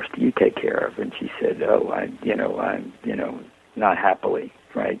 which horse do you take care of? And she said, I'm not happily,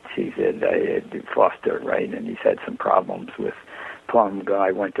 right? She said, I had Foster, right? And he's had some problems with Plum.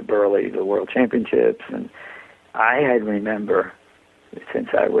 I went to Burley, the World Championships, and I had remember, since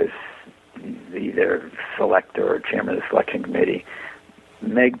I was either selector or chairman of the selection committee,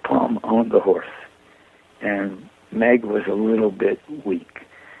 Meg Plum owned the horse, and Meg was a little bit weak.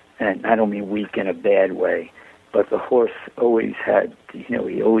 And I don't mean weak in a bad way, but the horse always had, he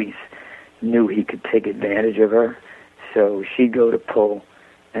always knew he could take advantage of her. So she'd go to pull,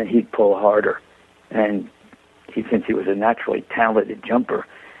 and he'd pull harder. And since he was a naturally talented jumper,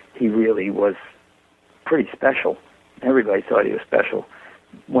 he really was pretty special. Everybody thought he was special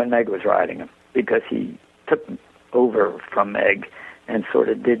when Meg was riding him, because he took over from Meg and sort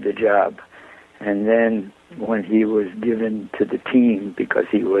of did the job. And then when he was given to the team, because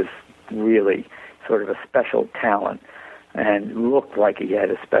he was really sort of a special talent and looked like he had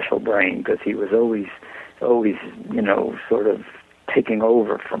a special brain, because he was always, sort of taking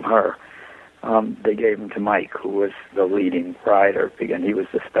over from her, they gave him to Mike, who was the leading rider. Again, he was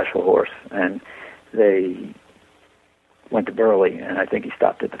the special horse. And they went to Burley, and I think he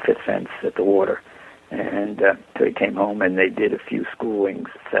stopped at the 5th fence at the water. And so he came home, and they did a few schooling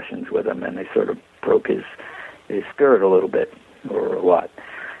sessions with him, and they sort of broke his spirit a little bit, or a lot.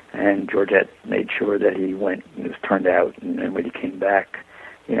 And Georgette made sure that he went and was turned out. And then when he came back,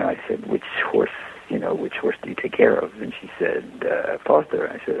 I said, which horse do you take care of? And she said, Foster.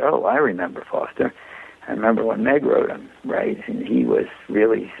 I said, I remember Foster. I remember when Meg rode him, right? And he was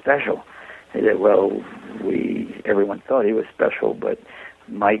really special. They said, everyone thought he was special, but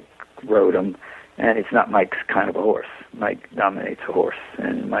Mike rode him. And it's not Mike's kind of a horse. Mike dominates a horse.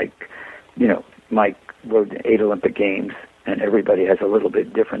 And Mike rode 8 Olympic Games, and everybody has a little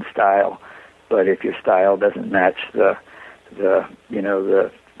bit different style. But if your style doesn't match the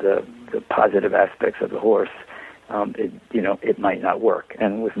positive aspects of the horse, it might not work.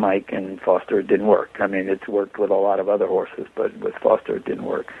 And with Mike and Foster, it didn't work. I mean, it's worked with a lot of other horses, but with Foster, it didn't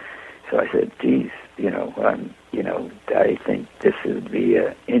work. So I said, geez, I think this would be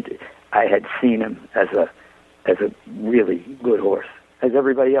I had seen him as a really good horse, as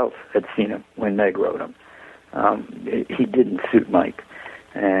everybody else had seen him when Meg rode him. He didn't suit Mike,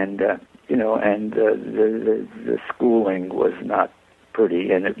 and the schooling was not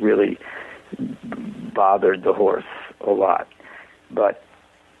pretty, and it really bothered the horse a lot. But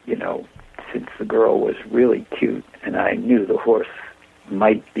since the girl was really cute, and I knew the horse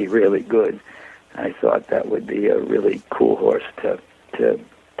might be really good, I thought that would be a really cool horse to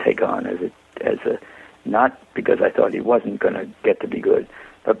take on as a not because I thought he wasn't going to get to be good,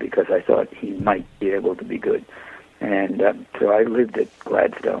 but because I thought he might be able to be good. And so I lived at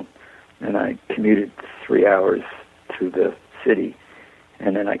Gladstone, and I commuted 3 hours to the city,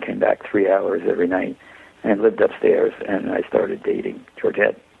 and then I came back 3 hours every night and lived upstairs, and I started dating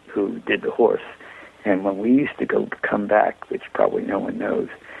Georgette, who did the horse. And when we used to come back, which probably no one knows,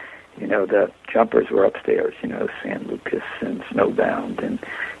 the jumpers were upstairs, San Lucas and Snowbound and,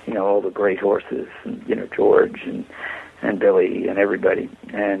 all the great horses, and, George. and Billy and everybody,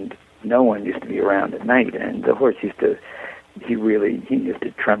 and no one used to be around at night, and the horse used to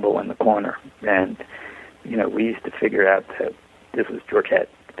tremble in the corner, and we used to figure out that this was Georgette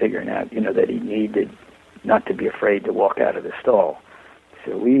figuring out that he needed not to be afraid to walk out of the stall.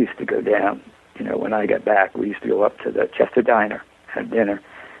 So we used to go down, when I got back, we used to go up to the Chester Diner, have dinner,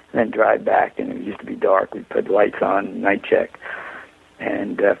 and then drive back, and it used to be dark. We'd put lights on, night check,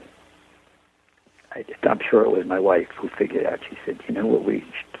 and I'm sure it was my wife who figured out. She said, he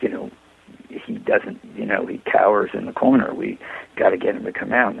doesn't, he cowers in the corner. We got to get him to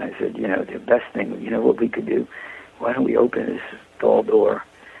come out. And I said, the best thing, what we could do, why don't we open his stall door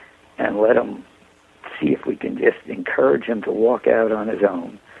and let him see if we can just encourage him to walk out on his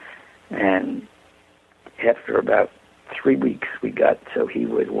own. And after about 3 weeks, we got so he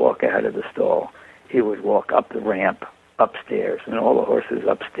would walk out of the stall. He would walk up the ramp upstairs, and all the horses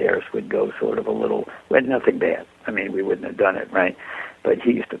upstairs would go sort of a little, well, nothing bad. I mean, we wouldn't have done it, right? But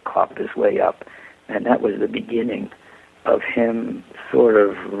he used to cop his way up, and that was the beginning of him sort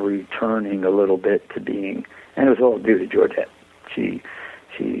of returning a little bit to being, and it was all due to Georgette. She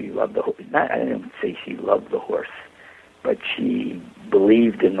loved the horse. I didn't say she loved the horse, but she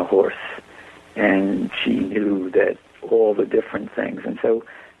believed in the horse, and she knew that all the different things. And so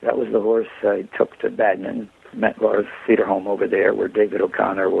that was the horse I took to Badminton, met Lars Cederholm over there, where David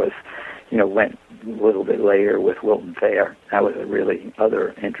O'Connor was, went a little bit later with Wilton Fair. That was a really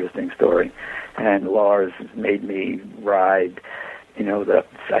other interesting story. And Lars made me ride,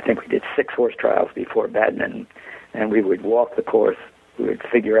 I think we did 6 horse trials before Badminton, and we would walk the course. We would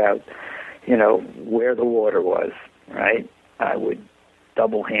figure out, where the water was, right? I would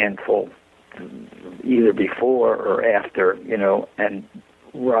double handful either before or after, and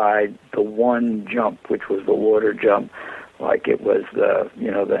ride the one jump, which was the water jump, like it was the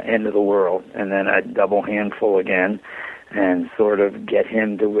end of the world. And then I'd double handful again and sort of get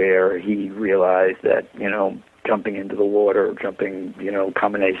him to where he realized that, jumping into the water, jumping,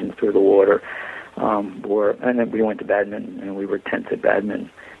 combinations through the water, and then we went to Badminton, and we were 10th at Badminton,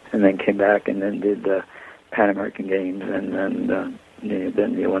 and then came back and then did the Pan American Games, and then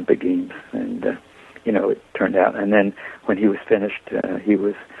the Olympic Games, and it turned out. And then when he was finished, he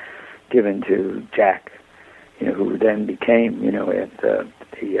was given to Jack, who then became, the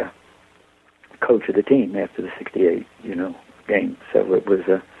coach of the team after the '68, game. So it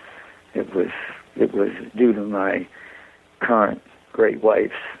was due to my current great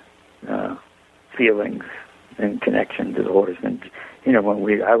wife's feelings and connection to the horse. And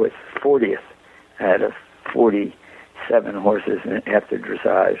when I was 40th out of 47 horses after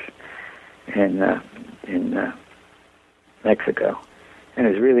dressage in Mexico, and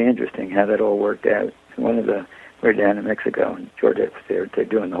it was really interesting how that all worked out. We were down in Mexico, and Georgette was there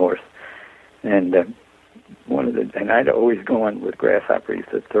doing the horse, and and I'd always go on with Grasshopper. He's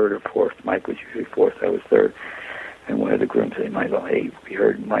the third or fourth. Mike was usually fourth. I was third. And one of the grooms said, Michael, hey, we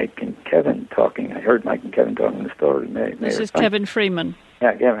heard Mike and Kevin talking. I heard Mike and Kevin talking in the store. This is Kevin Freeman.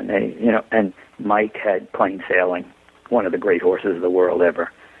 Yeah, Kevin. And Mike had Plain Sailing, one of the great horses of the world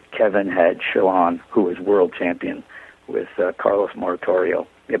ever. Kevin had Chelan, who was world champion with Carlos Moratorio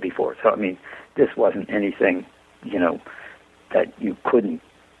before. So, I mean, this wasn't anything, that you couldn't,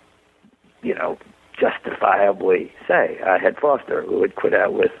 justifiably say. I had Foster, who had quit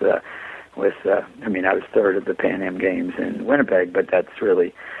out with I was third at the Pan Am Games in Winnipeg, but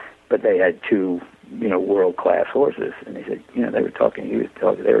they had 2, world-class horses. And they said, they were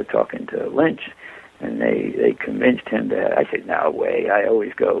talking to Lynch, and they convinced him that, I said, no way, I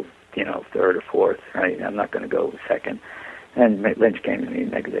always go, third or fourth, right? I'm not going to go second. And Lynch came to me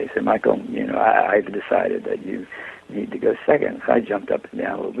the next day and said, Michael, I've decided that you need to go second. So I jumped up and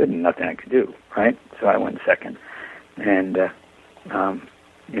down a little bit, and nothing I could do, right? So I went second. And,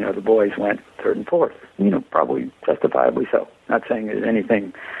 the boys went third and fourth, probably justifiably so. Not saying there's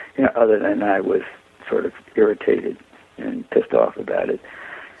anything, other than I was sort of irritated and pissed off about it.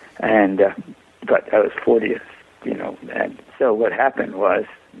 And, but I was 40th, and so what happened was,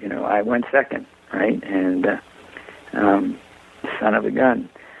 I went second, right? And, son of a gun,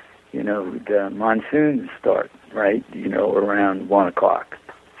 the monsoons start, right, around 1 o'clock.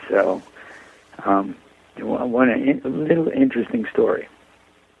 So, one little interesting story.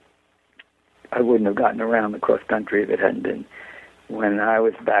 I wouldn't have gotten around the cross country if it hadn't been. When I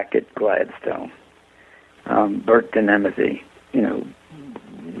was back at Gladstone, Bert Denemesy,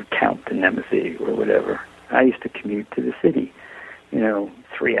 Count Denemesy or whatever, I used to commute to the city,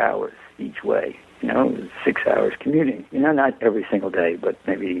 3 hours each way, 6 hours commuting, not every single day, but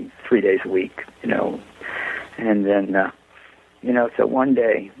maybe 3 days a week, and then, so one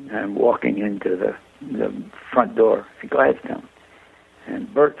day I'm walking into the the front door at Gladstone,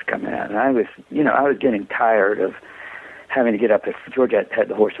 and Bert's coming out, and I was getting tired of having to get up. If Georgette had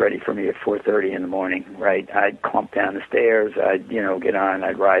the horse ready for me at 4:30 in the morning, right? I'd clump down the stairs. I'd get on.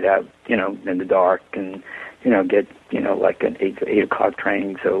 I'd ride out, in the dark, and get like an 8 o'clock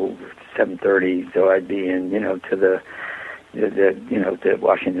train, so 7:30. So I'd be in to the to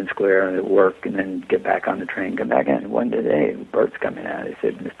Washington Square and at work, and then get back on the train, come back in. One day, Bert's coming out. I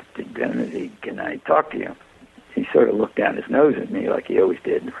said, "Mr. Dennedy, can I talk to you?" He sort of looked down his nose at me like he always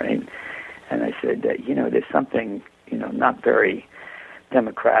did, right? And I said, there's something, not very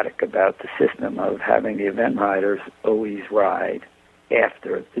democratic about the system of having the event riders always ride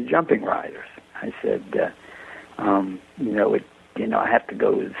after the jumping riders. I said, I have to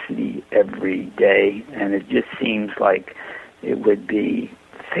go to the city every day, and it just seems like it would be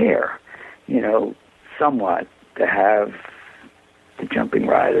fair, somewhat to have the jumping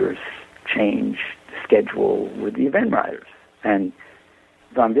riders change the schedule with the event riders. And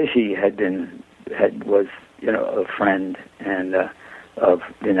Von Vichy was a friend and of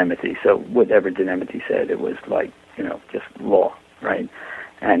Denemity. So whatever Denemity said, it was like, just law, right?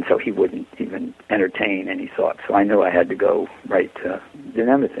 And so he wouldn't even entertain any thought. So I knew I had to go right to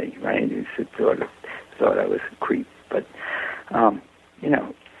Denemity, right? He sort of thought I was a creep. But, so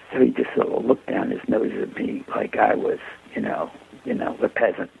he just sort of looked down his nose at me like I was, a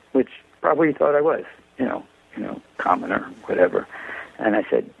peasant, which probably he thought I was, commoner, whatever. And I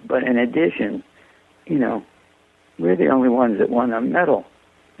said, but in addition, we're the only ones that won a medal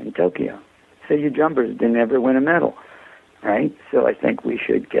in Tokyo. So you jumpers didn't ever win a medal, right? So I think we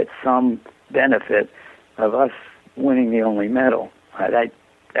should get some benefit of us winning the only medal.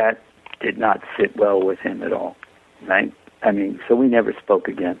 That did not sit well with him at all, right? So we never spoke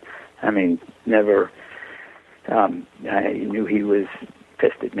again. Never. I knew he was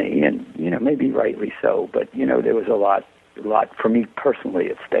pissed at me, and, maybe rightly so, but, there was a lot for me personally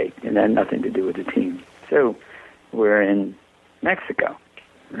at stake, and that had nothing to do with the team. So we're in Mexico,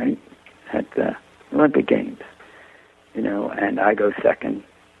 right, at the Olympic Games, and I go second,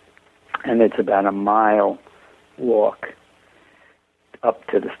 and it's about a mile walk up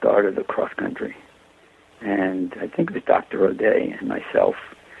to the start of the cross country. And I think it was Dr. O'Day and myself,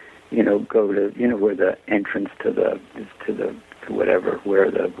 go to, where the entrance to whatever, where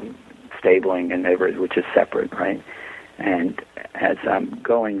the stabling and everything, which is separate, right? And as I'm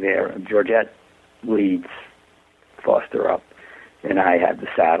going there, Georgette leads Foster up, and I have the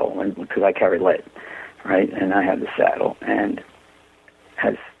saddle, and because I carry lead, right? And I have the saddle, and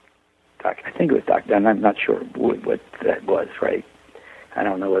I think it was Dr. I'm not sure what that was, right? I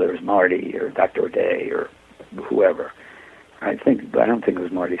don't know whether it was Marty or Dr. O'Day or whoever. I don't think it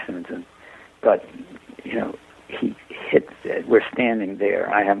was Marty Simonson, but he hits it. We're standing there.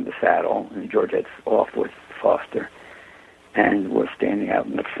 I have the saddle, and Georgette's off with Foster, and we're standing out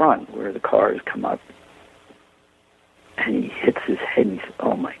in the front where the cars come up, and he hits his head, and he says,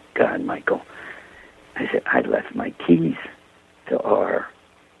 "Oh my God, Michael!" I said, "I left my keys to our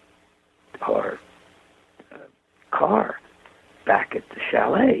car back at the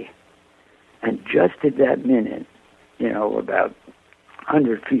chalet," and just at that minute, about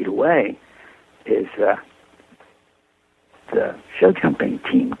 100 feet away, is the show jumping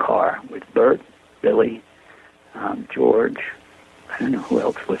team car with Bert, Billy, George, I don't know who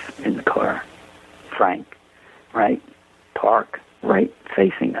else was in the car, Frank, right, park, right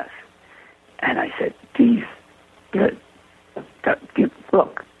facing us. And I said, geez,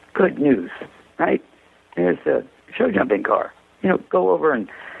 look, good news, right? There's the show jumping car. Go over and,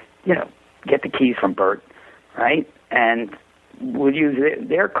 get the keys from Bert, right? And we'll use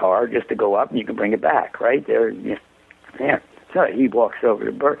their car just to go up, and you can bring it back, right? There. So he walks over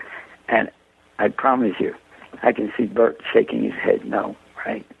to Bert, and I promise you, I can see Bert shaking his head no,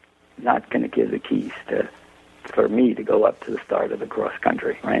 right? Not going to give the keys for me to go up to the start of the cross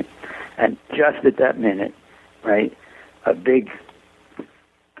country, right? And just at that minute, right, a big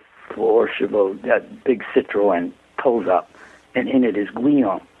that big Citroën pulls up, and in it is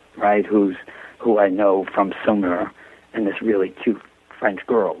Guillaume, right, who I know from Saumur, and this really cute French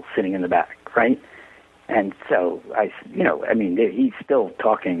girl sitting in the back, right? And so he's still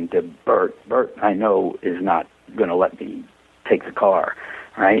talking to Bert. Bert, I know, is not going to let me take the car,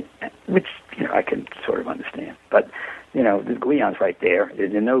 right? Which, I can sort of understand. But, the Guillaume's right there.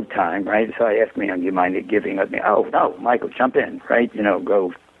 In no time, right? So I asked me, do you mind giving me? Oh, no, Michael, jump in, right?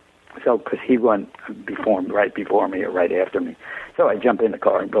 Go. So, because he went right before me or right after me. So I jump in the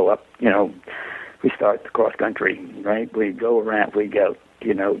car and go up, we start the cross country, right? We go around, we go,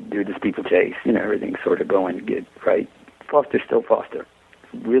 do the steeplechase, everything's sort of going good, right? Foster's still Foster.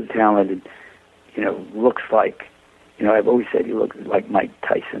 Real talented, looks like, I've always said he looks like Mike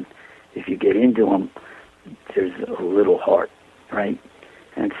Tyson. If you get into him, there's a little heart, right?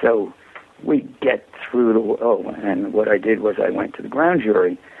 And so we get through and what I did was I went to the ground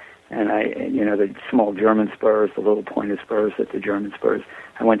jury, and the small German spurs, the little pointed spurs that the German spurs,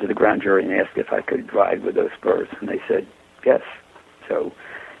 I went to the ground jury and asked if I could ride with those spurs, and they said yes. So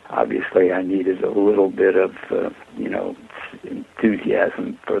obviously I needed a little bit of,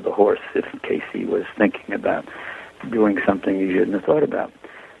 enthusiasm for the horse in case he was thinking about doing something he shouldn't have thought about.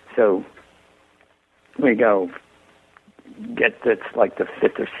 So we go, it's like the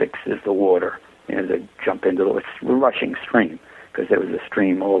fifth or sixth is the water, to jump into the rushing stream, because there was a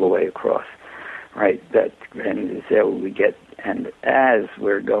stream all the way across, right? And so we get, and as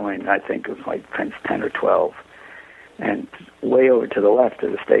we're going, I think it was like 10 or 12, and way over to the left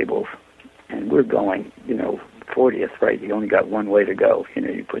of the stables, and we're going, 40th, right? You only got one way to go.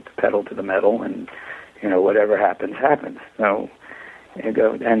 You put the pedal to the metal, and whatever happens, happens. So you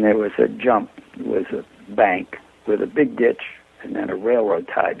go, and there was a jump, it was a bank with a big ditch, and then a railroad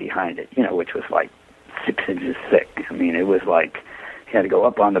tie behind it, which was like 6 inches thick. I mean, it was like you had to go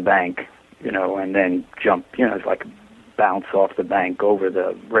up on the bank, and then jump. It's like bounce off the bank over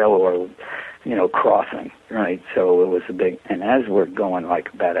the railroad, crossing, right? So it was a big. And as we're going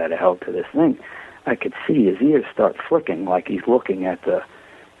like bat out of hell to this thing, I could see his ears start flicking, like he's looking at the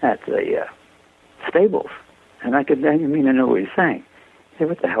stables, and I didn't know what he's saying. Hey,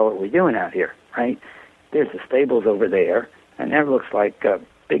 what the hell are we doing out here, right? There's the stables over there, and there looks like a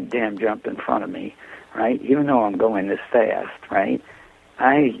big damn jump in front of me, right? Even though I'm going this fast, right?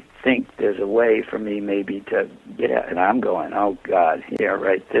 I think there's a way for me maybe to get out, and I'm going, oh God, yeah,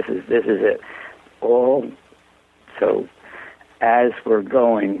 right. This is it. So as we're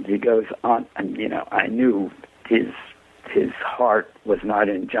going, he goes on, and I knew his heart was not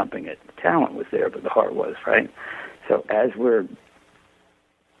in jumping it. The talent was there, but the heart was, right? So as we're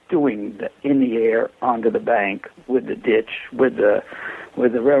doing in the air onto the bank with the ditch, with the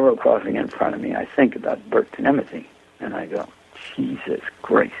railroad crossing in front of me, I think about Bert Timothy, and I go, Jesus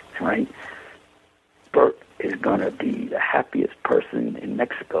Christ, right? Bert is going to be the happiest person in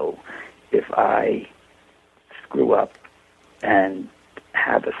Mexico if I screw up and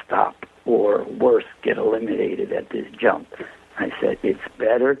have a stop, or worse, get eliminated at this jump. I said, it's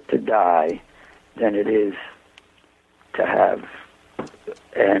better to die than it is to have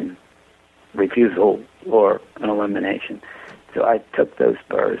an refusal or an elimination. So I took those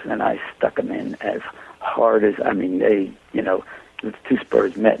spurs and I stuck them in as hard as, the two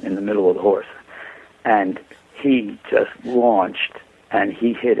spurs met in the middle of the horse. And he just launched, and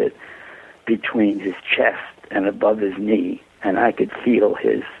he hit it between his chest and above his knee, and I could feel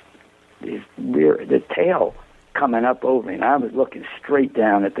his rear, the tail coming up over me, and I was looking straight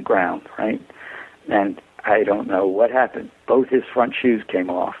down at the ground, right? And I don't know what happened. Both his front shoes came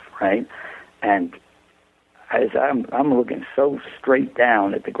off, right? And as I'm looking so straight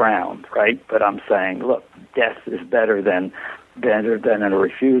down at the ground, right? But I'm saying, look, death is better than a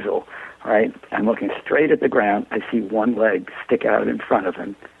refusal, right? I'm looking straight at the ground. I see one leg stick out in front of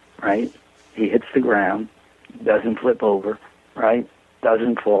him, right? He hits the ground, doesn't flip over, right?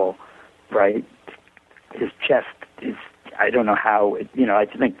 Doesn't fall, right? His chest is, I don't know how, I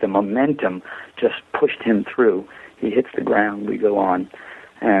think the momentum just pushed him through. He hits the ground, we go on,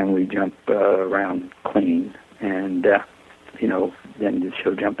 and we jump around clean. And, then the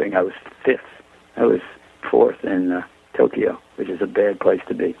show jumping, I was fifth. I was fourth in Tokyo, which is a bad place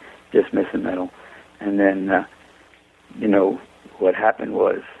to be, just missing medal. And then, what happened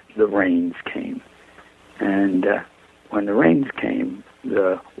was the rains came. And when the rains came,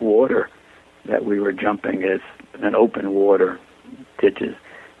 the water that we were jumping is an open water ditches.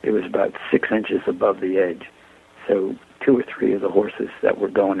 It was about 6 inches above the edge. So 2 or 3 of the horses that were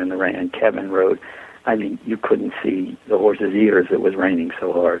going in the rain, and Kevin rode, you couldn't see the horse's ears. It was raining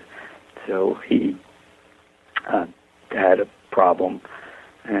so hard. So he had a problem,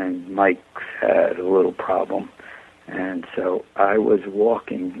 and Mike had a little problem. And so I was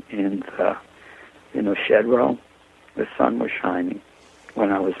walking in the shed row. The sun was shining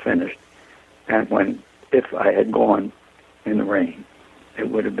when I was finished. And if I had gone in the rain,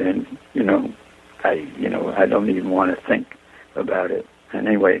 it would have been, I don't even want to think about it. And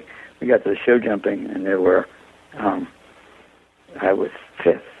anyway, we got to the show jumping, and there were, I was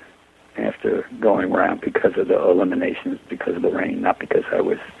fifth after going around because of the eliminations, because of the rain, not because I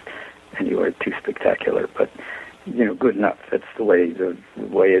was anywhere too spectacular, but, good enough. That's the way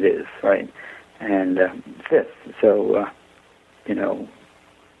it is, right? And fifth, so,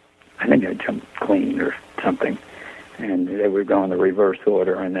 I think I jumped clean or something. and they were going the reverse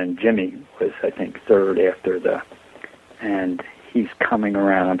order, and then Jimmy was, I think, third after and he's coming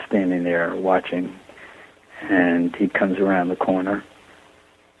around. I'm standing there watching, and he comes around the corner,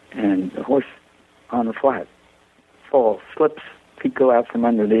 and the horse on the flat falls, slips, feet go out from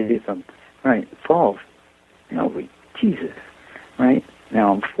underneath him, right, falls. Jesus, right?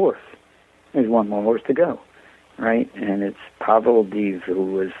 Now I'm fourth. There's one more horse to go, right? And it's Pavel Div who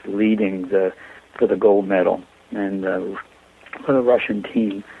was leading for the gold medal and for the Russian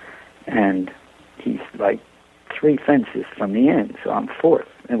team, and he's like 3 fences from the end, so I'm fourth,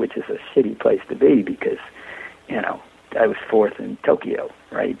 which is a shitty place to be because, I was fourth in Tokyo,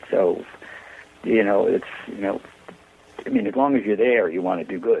 right? So, it's, as long as you're there, you want to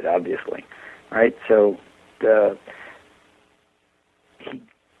do good, obviously, right? So, he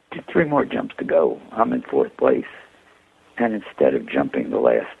did 3 more jumps to go. I'm in fourth place, and instead of jumping the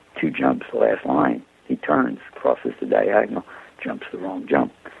last 2 jumps, the last line, he turns, crosses the diagonal, jumps the wrong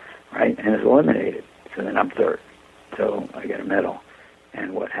jump, right, and is eliminated. So then I'm third. So I get a medal.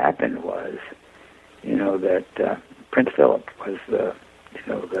 And what happened was, that Prince Philip was the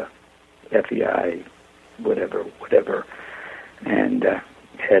FEI, whatever, and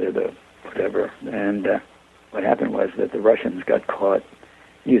head of the whatever. And what happened was that the Russians got caught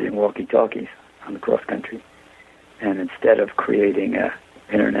using walkie-talkies on the cross-country. And instead of creating an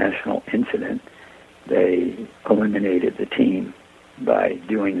international incident, they eliminated the team by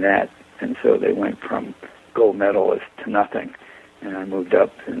doing that. And so they went from gold medalist to nothing. And I moved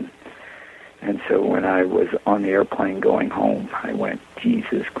up. And so when I was on the airplane going home, I went,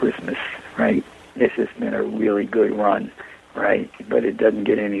 Jesus Christmas, right? This has been a really good run, right? But it doesn't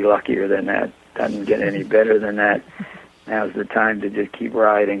get any luckier than that. Doesn't get any better than that. Now's the time to just keep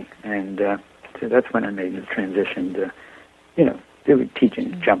riding. And so that's when I made the transition to, do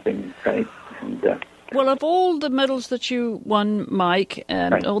teaching, jumping, right? And well, of all the medals that you won, Mike,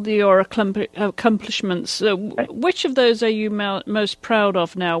 and right. all your accomplishments, Right. which of those are you most proud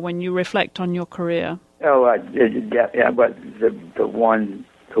of now when you reflect on your career? Oh, yeah, but the one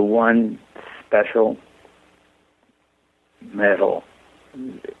special medal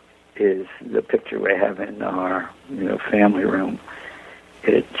is the picture we have in our family room.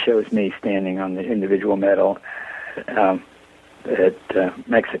 It shows me standing on the individual medal at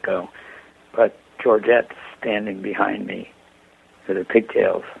Mexico, but Georgette's standing behind me with her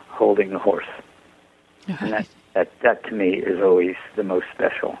pigtails holding the horse. And that to me is always the most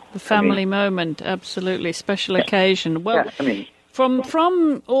special. The family moment, absolutely. Special occasion. Well, yeah,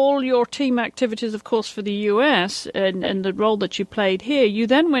 From all your team activities, of course, for the US and the role that you played here, you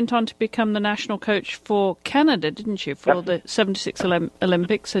then went on to become the national coach for Canada, didn't you, for the 76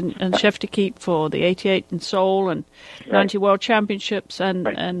 Olympics and chef d'équipe for the 88 in Seoul and 90 World Championships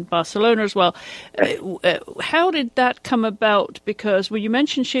and Barcelona as well. How did that come about? Because you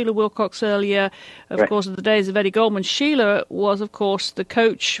mentioned Sheila Wilcox earlier, of course, in the days of Eddie Goldman. Sheila was, of course, the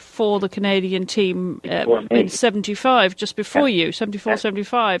coach for the Canadian team in 75, just before you. 74,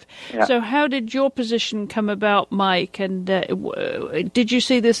 75. Yeah. So how did your position come about, Mike? And did you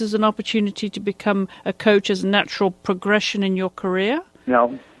see this as an opportunity to become a coach as a natural progression in your career?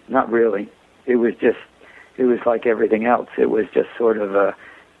 No, not really. It was like everything else. It was just sort of a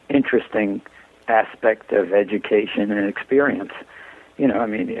interesting aspect of education and experience.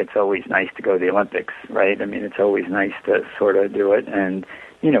 It's always nice to go to the Olympics, right? It's always nice to sort of do it. And,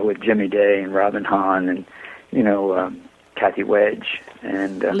 with Jimmy Day and Robin Hahn and, Kathy Wedge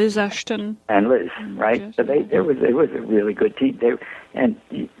and Liz Ashton and Liz, right? Yes. So there was a really good team.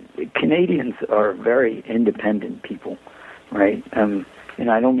 Canadians are very independent people, right? I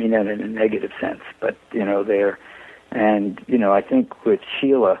don't mean that in a negative sense, but they're, and I think with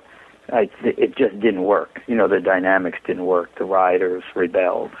Sheila, it just didn't work. The dynamics didn't work. The riders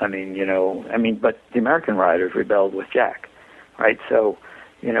rebelled. But the American riders rebelled with Jack, right? So,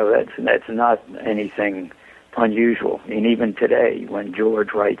 that's not anything unusual. And even today, when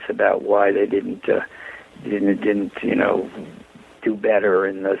George writes about why they didn't do better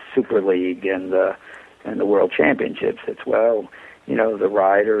in the Super League and the World Championships, it's the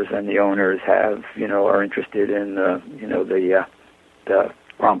riders and the owners are interested in the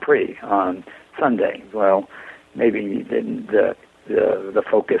Grand Prix on Sunday. Well, maybe the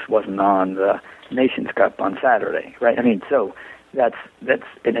focus wasn't on the Nations Cup on Saturday, right? So. That's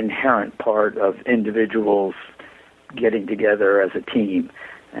an inherent part of individuals getting together as a team.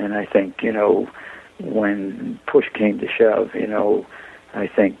 And I think, when push came to shove, I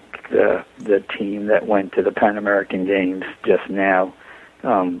think the team that went to the Pan American Games just now,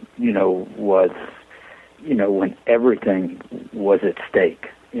 was, when everything was at stake,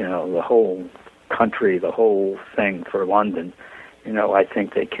 the whole country, the whole thing for London. I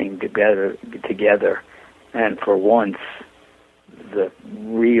think they came together, and for once, the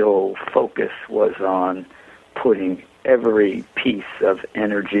real focus was on putting every piece of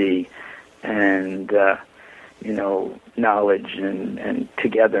energy and knowledge and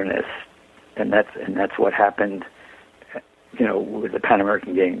togetherness, and that's what happened. With the Pan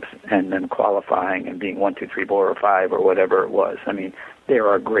American Games, and then qualifying and being 1, 2, 3, 4, or 5 or whatever it was. I mean, there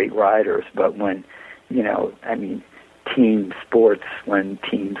are great riders, but when team sports, when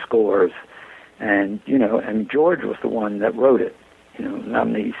team scores, and George was the one that wrote it. Not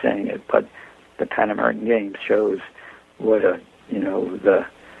me saying it, but the Pan American Games shows what the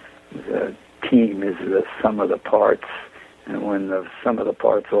team is the sum of the parts, and when the sum of the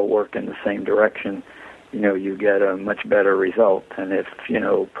parts all work in the same direction, you get a much better result. And if,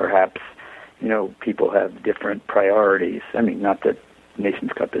 perhaps, people have different priorities. I mean, not that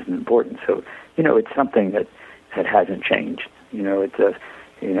Nations Cup isn't important. So, it's something that hasn't changed.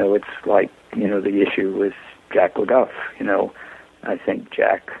 It's like, the issue with Jack LeGoff. I think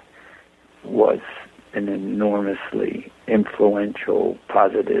Jack was an enormously influential,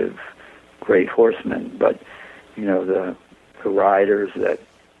 positive, great horseman. But, the riders that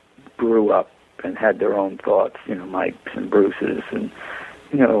grew up and had their own thoughts, Mike's and Bruce's, and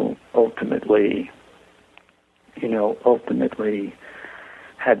ultimately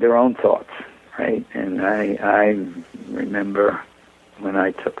had their own thoughts, right? And I remember when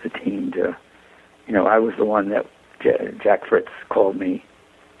I took the team to, I was the one that Jack Fritz called me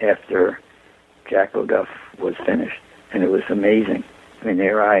after Jack LeGoff was finished, and it was amazing. I mean,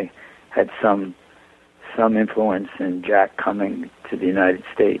 there I had some influence in Jack coming to the United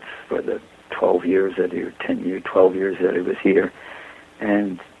States for the 12 years that he was here,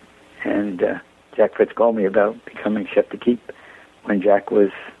 and Jack Fritz called me about becoming chef de keep when Jack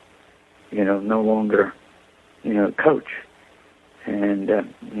was, no longer, coach, and I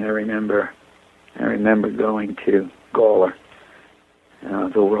remember going to Gawler,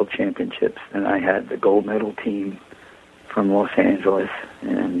 the World Championships, and I had the gold medal team from Los Angeles,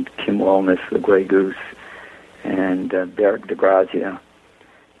 and Kim Wellness, the Grey Goose, and Derek DeGrazia,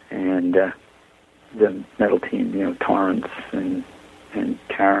 and the medal team, Torrance and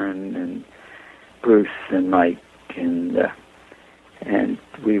Karen and Bruce and Mike, and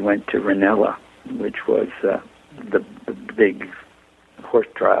we went to Ranella, which was the big horse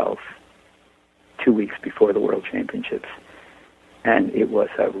trials 2 weeks before the World Championships, and it was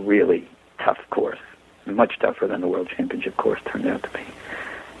a really tough course, much tougher than the World Championship course turned out to be.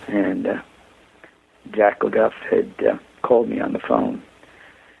 And Jack LeGoff had called me on the phone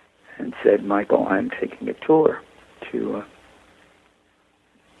and said, Michael, I'm taking a tour to,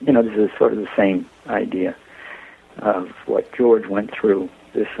 this is sort of the same idea of what George went through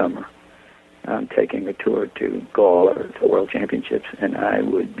this summer. I'm taking a tour to Gawler, the World Championships, and I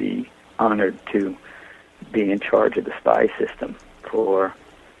would be honored to be in charge of the spy system for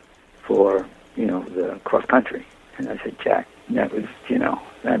the cross country. And I said, Jack, that was,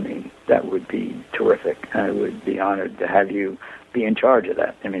 that would be terrific. I would be honored to have you be in charge of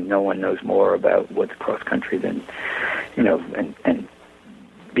that. I mean, no one knows more about what's cross country than, and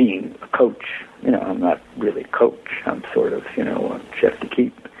being a coach. I'm not really a coach. I'm sort of, a chef de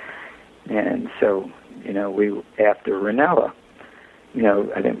keep. And so, we, after Ranella,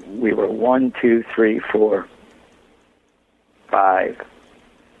 I think we were 1, 2, 3, 4, 5,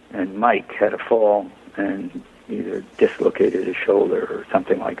 and Mike had a fall and either dislocated his shoulder or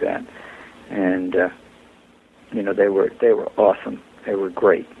something like that. And they were awesome. They were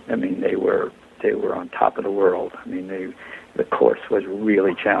great. I mean, they were on top of the world. I mean, the course was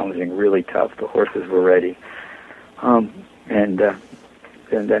really challenging, really tough. The horses were ready. And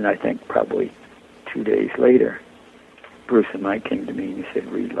then I think probably 2 days later, Bruce and Mike came to me and he said,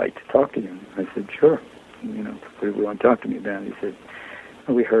 we'd like to talk to you. I said, sure. What do you want to talk to me about? He said,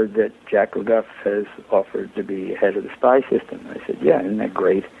 we heard that Jack LeGoff has offered to be head of the spy system. I said, yeah, isn't that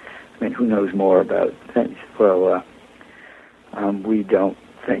great? I mean, who knows more about things? Well, we don't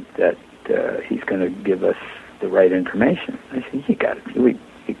think that he's going to give us the right information. I said, you got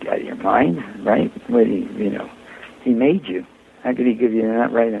out of your mind, right? He made you. How could he give you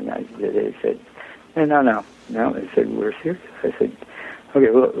that right? And they said, no. They said, we're serious. I said, okay,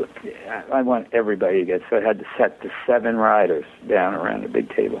 well, I want everybody to get, so I had to set the 7 riders down around a big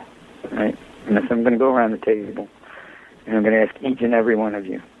table, right? And I said, I'm going to go around the table, and I'm going to ask each and every one of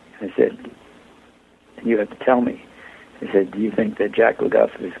you. I said, you have to tell me. I said, do you think that Jack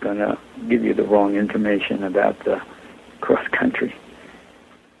LeGoff is going to give you the wrong information about the cross country?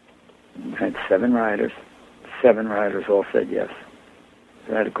 I had 7 riders. 7 riders all said yes.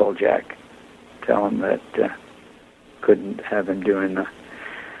 So I had to call Jack. tell him that couldn't have him doing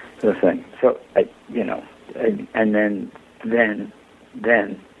the thing. So and then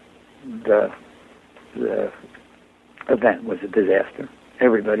the event was a disaster.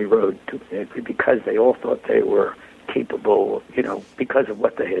 Everybody rode to it because they all thought they were capable, because of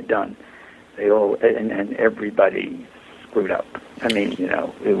what they had done. They all and everybody screwed up. I mean,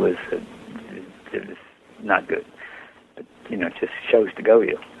 it was not good. But it just shows to go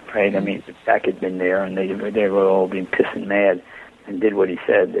you, right? I mean, if Jack had been there and they were all being pissing mad and did what he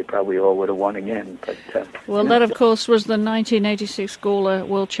said, they probably all would have won again. But that, of course, was the 1986 Gawler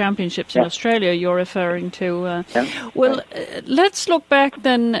World Championships in Australia you're referring to. Let's look back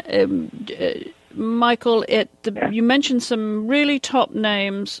then, Michael. You mentioned some really top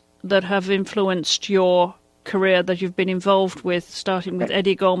names that have influenced your career that you've been involved with, starting with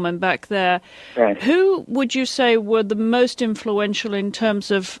Eddie Goldman back there. Right. Who would you say were the most influential in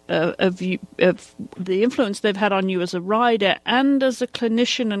terms of the influence they've had on you as a rider and as a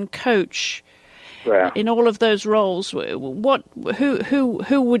clinician and coach? Well, in all of those roles,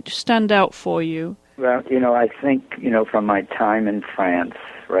 who would stand out for you? Well, I think from my time in France,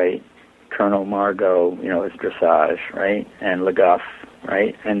 right, Colonel Margot, as dressage, right, and Le Goff,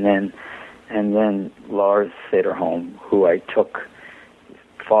 right, and then Lars Sederholm, who I took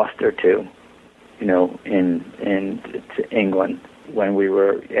Foster to, to England when we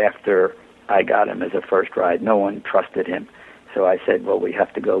were, after I got him as a first ride. No one trusted him. So I said, well, we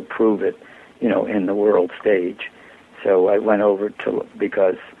have to go prove it, in the world stage. So I went over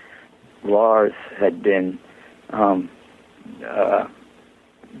because Lars had been,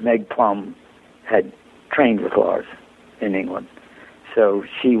 Meg Plum had trained with Lars in England. So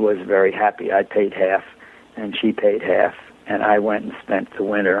she was very happy. I paid half, and she paid half, and I went and spent the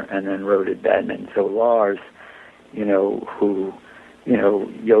winter and then rode at badminton. So Lars, who,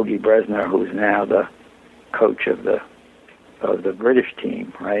 Yogi Bresner, who's now the coach of the British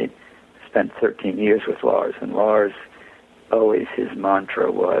team, right, spent 13 years with Lars, and Lars, always his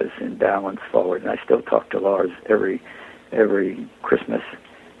mantra was in balance forward, and I still talk to Lars every Christmas,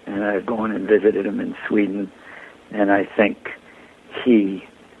 and I've gone and visited him in Sweden, and I think he,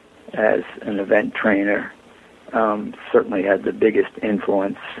 as an event trainer, certainly had the biggest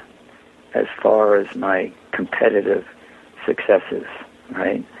influence as far as my competitive successes,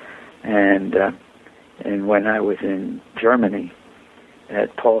 right? And when I was in Germany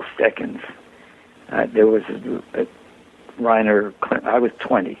at Paul Steckens, there was a Rainer. I was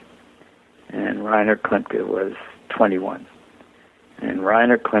 20, and Rainer Klimke was 21, and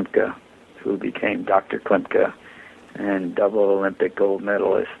Rainer Klimke, who became Dr. Klimke, and double Olympic gold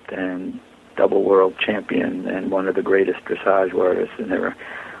medalist and double world champion and one of the greatest dressage riders there,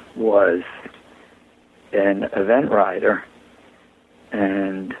 was an event rider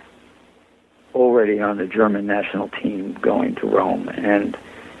and already on the German national team going to Rome. And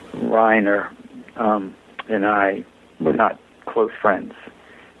Rainer and I were not close friends,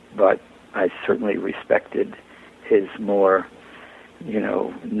 but I certainly respected his more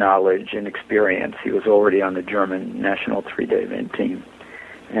knowledge and experience. He was already on the German national 3-day event team.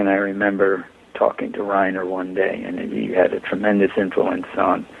 And I remember talking to Rainer one day, and he had a tremendous influence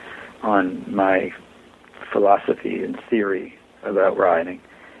on my philosophy and theory about riding.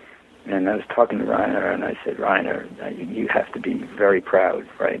 And I was talking to Rainer, and I said, Rainer, you have to be very proud,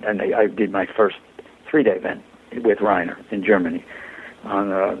 right? And I did my first 3-day event with Rainer in Germany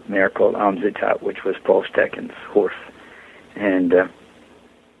on a mare called Amsitat, which was Paul Steckens' horse. And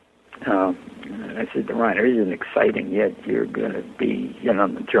I said to Rainer, isn't exciting yet? You're going to be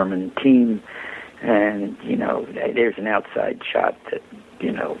on the German team, and, there's an outside shot that,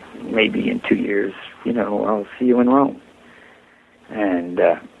 maybe in 2 years, I'll see you in Rome. And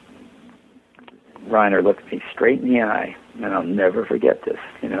Rainer looked me straight in the eye, and I'll never forget this.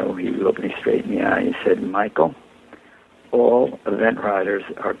 He looked me straight in the eye. He said, Michael, all event riders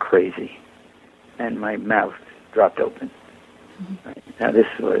are crazy. And my mouth dropped open. Right. Now, this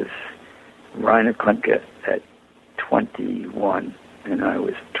was Rainer Klimke at 21, and I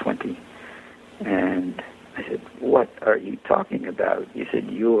was 20. And I said, what are you talking about? He said,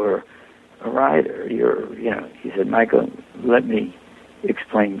 you're a rider. He said, Michael, let me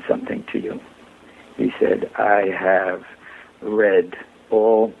explain something to you. He said, I have read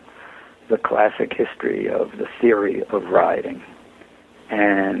all the classic history of the theory of riding,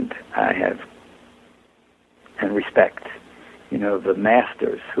 and I have, and respect, the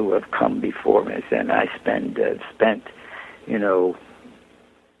masters who have come before me, and I spent,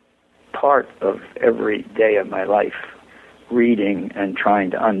 part of every day of my life reading and trying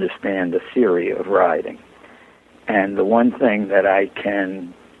to understand the theory of riding. And the one thing that I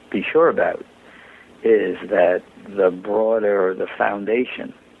can be sure about is that the broader the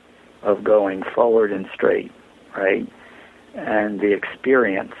foundation of going forward and straight, right, and the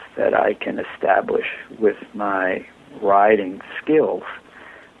experience that I can establish with my riding skills,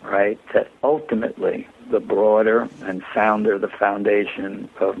 right, that ultimately the broader and sounder the foundation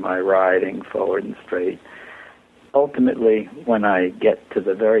of my riding forward and straight, ultimately when I get to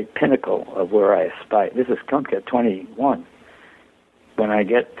the very pinnacle of where I aspire, this is Kumke at 21, when I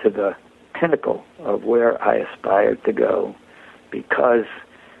get to the pinnacle of where I aspire to go, because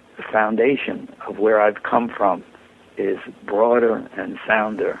the foundation of where I've come from is broader and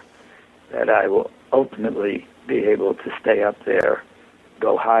sounder, that I will ultimately be able to stay up there,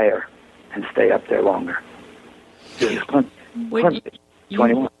 go higher, and stay up there longer. This is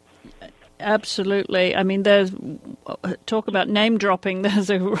 21. Absolutely. I mean, there's talk about name dropping.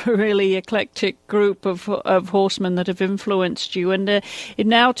 There's a really eclectic group of horsemen that have influenced you. And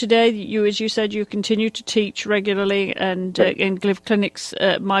now today, you, as you said, you continue to teach regularly and give clinics,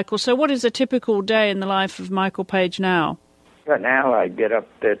 Michael. So what is a typical day in the life of Michael Page now? Right now, I get up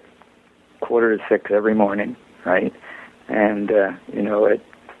at 5:45 every morning, right? And, at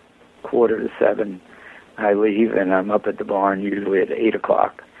 6:45, I leave, and I'm up at the barn usually at 8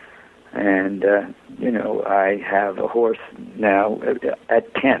 o'clock. And, I have a horse now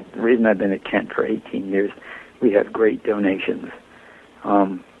at Kent. The reason I've been at Kent for 18 years, we have great donations.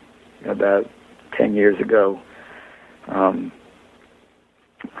 About 10 years ago,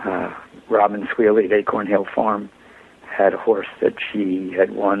 Robin Squealy at Acorn Hill Farm had a horse that she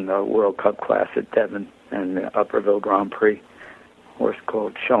had won the World Cup class at Devon and the Upperville Grand Prix, a horse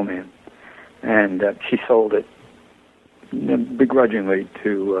called Showman. And she sold it begrudgingly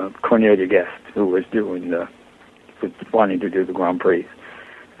to Cornelia Guest, who was wanting to do the Grand Prix.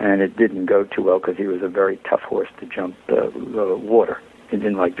 And it didn't go too well because he was a very tough horse to jump the water. He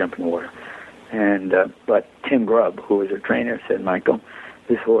didn't like jumping water. And but Tim Grubb, who was her trainer, said, Michael,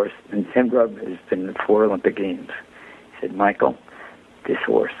 this horse, and Tim Grubb has been in 4 Olympic Games. He said, Michael, this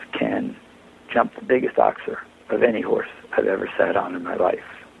horse can jump the biggest oxer of any horse I've ever sat on in my life.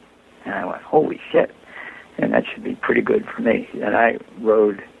 And I went, holy shit. And that should be pretty good for me. And I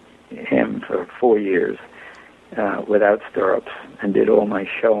rode him for 4 years without stirrups and did all my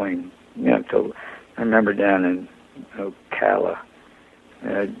showing. So I remember down in Ocala,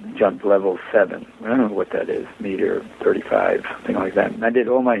 jumped level 7. I don't know what that is, meter 35, something like that. And I did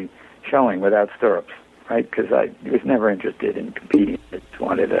all my showing without stirrups, right? Because I was never interested in competing. I just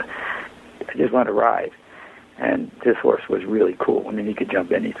wanted to ride. And this horse was really cool. I mean, he could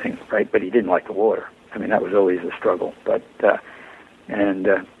jump anything, right? But he didn't like the water. I mean, that was always a struggle. But so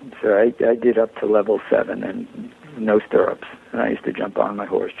I did up to level 7 and no stirrups. And I used to jump on my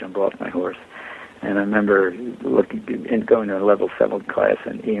horse, jump off my horse. And I remember going to a level 7 class,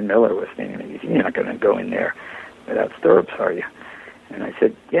 and Ian Miller was standing there. He said, you're not going to go in there without stirrups, are you? And I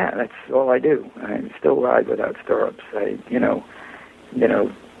said, yeah, that's all I do. I still ride without stirrups. If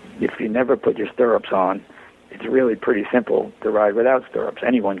you never put your stirrups on, it's really pretty simple to ride without stirrups.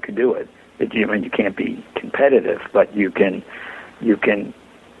 Anyone could do it. You can't be competitive, but you can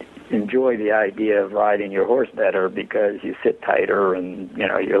enjoy the idea of riding your horse better because you sit tighter and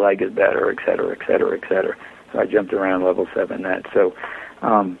your leg is better, et cetera, et cetera, et cetera. So I jumped around level 7 that. So,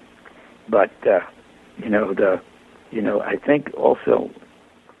 I think also,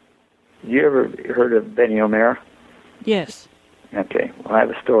 you ever heard of Benny O'Meara? Yes. Okay. Well, I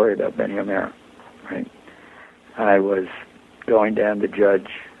have a story about Benny O'Meara, right? I was going down to judge,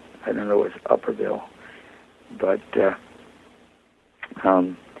 I don't know, it was Upperville, but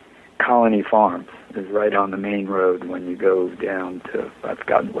Colony Farms is right on the main road when you go down to, I've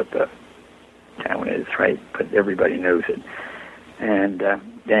forgotten what the town is, right? But everybody knows it. And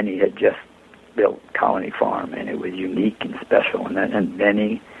Benny had just built Colony Farm, and it was unique and special. And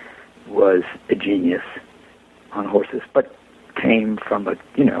Benny was a genius on horses, but came from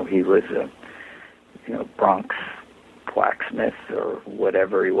he was a Bronx blacksmith or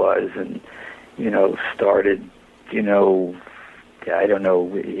whatever he was, and started I don't know,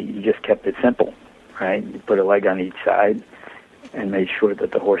 he just kept it simple, right? He put a leg on each side and made sure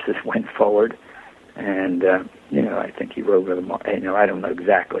that the horses went forward, and I think he rode with them. I don't know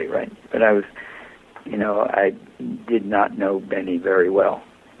exactly, right? But I was I did not know Benny very well,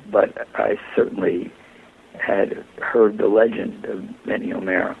 but I certainly had heard the legend of Benny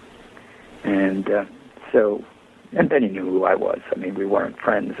O'Meara, and and Benny knew who I was. I mean, we weren't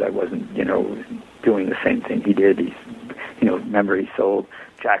friends. I wasn't, doing the same thing he did. He's, remember he sold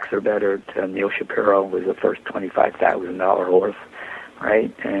Jacks Are Better to Neil Shapiro, was the first $25,000 horse,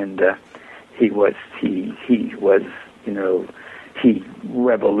 right? And he was, he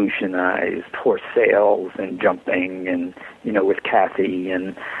revolutionized horse sales and jumping, and with Kathy,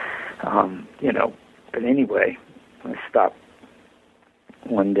 and But anyway, I stopped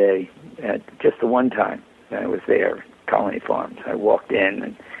one day at just the one time I was there, Colony Farms. I walked in,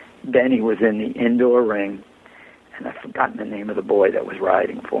 and Benny was in the indoor ring, and I've forgotten the name of the boy that was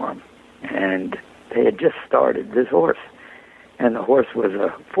riding for him. And they had just started this horse, and the horse was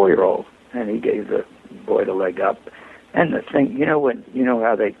a 4-year-old, and he gave the boy the leg up. And the thing,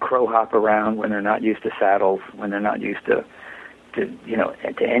 how they crow hop around when they're not used to saddles, when they're not used to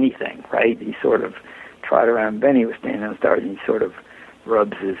anything, right? He sort of trotted around. Benny was standing on the start, and he sort of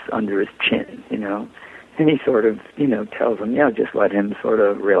rubs under his chin, and he sort of, tells him, just let him sort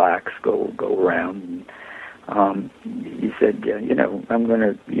of relax, go around. And, he said, I'm going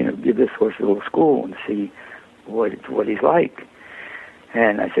to, give this horse a little school and see what he's like.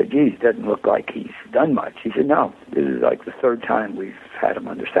 And I said, geez, doesn't look like he's done much. He said, no, this is like the third time we've had him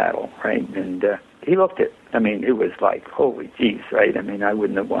under saddle, right? And he looked it. I mean, it was like, holy geez, right? I mean, I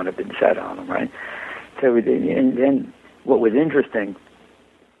wouldn't have wanted to be sat on him, right? So and then what was interesting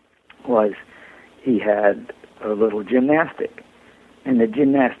was he had a little gymnastic. And the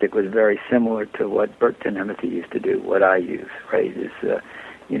gymnastic was very similar to what Bert Timothy used to do, what I use, right? Is, the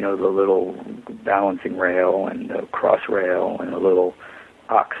little balancing rail and the cross rail and a little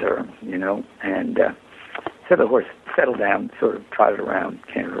oxer, and so the horse settled down, sort of trotted around,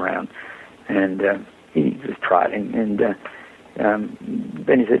 cantered around, and he was trotting, and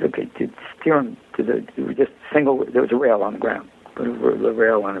then he said, okay, to steer him there was a rail on the ground, put a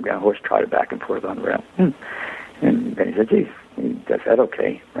rail on the ground, horse trotted back and forth on the rail, and then he said, geez, does that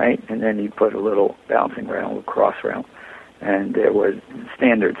okay, right? And then he put a little balancing rail, a little cross rail, and there was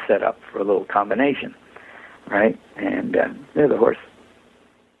standard set up for a little combination, right? And the horse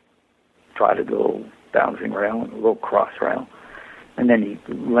trotted a little balancing rail and a little cross rail, and then he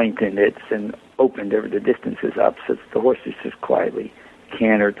lengthened it and opened the distances up, so the horse just quietly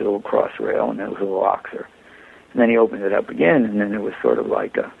cantered to the little cross rail, and then it was a little oxer. And then he opened it up again, and then it was sort of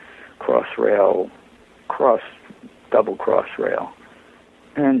like a cross rail, double cross rail.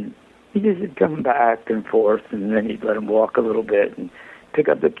 And he just would come back and forth, and then he'd let him walk a little bit and pick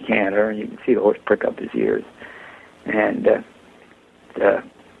up the canter, and you can see the horse prick up his ears. And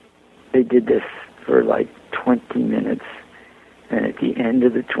they did this for like 20 minutes, and at the end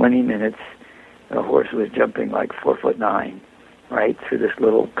of the 20 minutes, the horse was jumping like 4'9", right, through this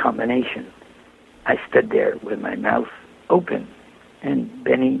little combination. I stood there with my mouth open, and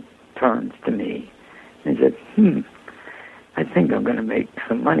Benny turns to me and said, I think I'm going to make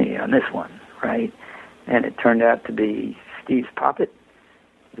some money on this one, right? And it turned out to be Steve's Poppet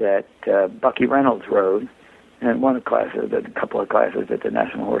that Bucky Reynolds rode, and won a couple of classes at the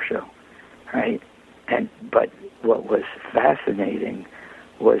National Horse Show, right? But what was fascinating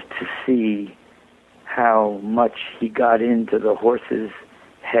was to see how much he got into the horse's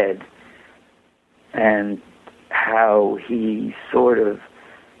head and how he sort of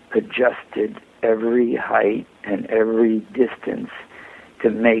adjusted every height and every distance to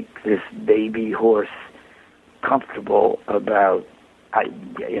make this baby horse comfortable about,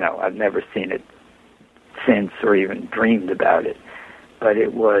 I've never seen it since or even dreamed about it, but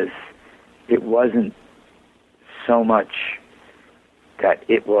it wasn't so much that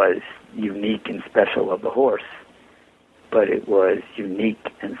it was unique and special of the horse, but it was unique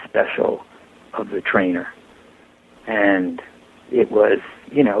and special of the trainer. And it was,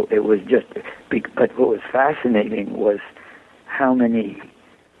 it was just, but what was fascinating was how many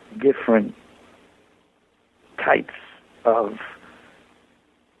different types of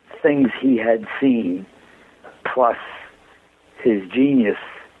things he had seen, plus his genius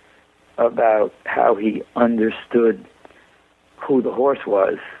about how he understood who the horse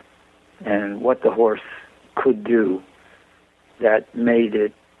was and what the horse could do, that made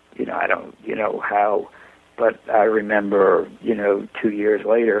it, I don't, how, but I remember, 2 years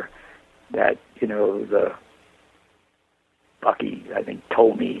later that, the Bucky, I think,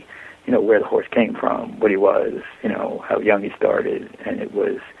 told me, where the horse came from, what he was, how young he started, and it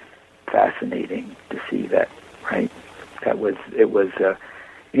was fascinating to see that, right? It was,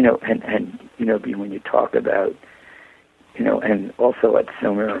 when you talk about, and also at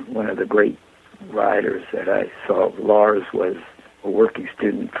Silmer, one of the great riders that I saw, Lars, was a working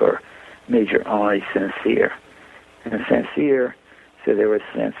student for Major Henri Saint-Cyr. And Saint-Cyr, so there was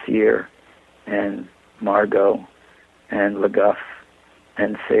Saint-Cyr and Margot and LeGoff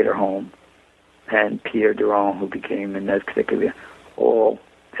and Sederholm and Pierre Durand, who became in Nez-Perce, all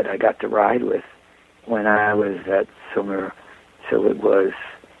that I got to ride with when I was at Silmer. So it was,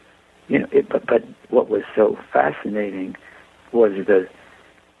 but what was so fascinating was the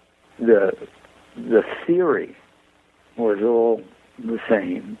theory was all the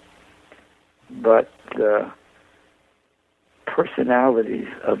same, but the personalities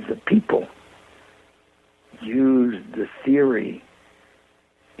of the people used the theory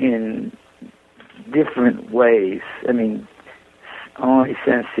in different ways. I mean, Henri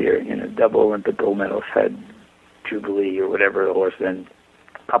Saint-Cyr, double Olympic gold medals, had Jubilee or whatever the horse, and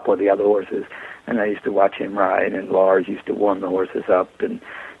a couple of the other horses, and I used to watch him ride, and Lars used to warm the horses up and,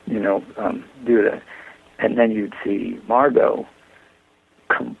 do that. And then you'd see Margot,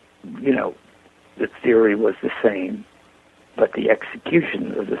 the theory was the same, but the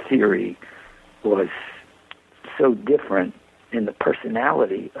execution of the theory was so different in the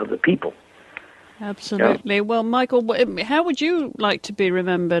personality of the people. Absolutely. Yeah. Well, Michael, how would you like to be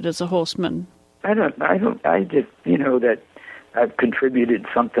remembered as a horseman? I just, that I've contributed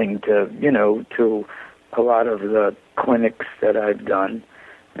something to a lot of the clinics that I've done,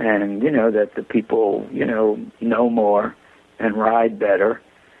 and, that the people, know more and ride better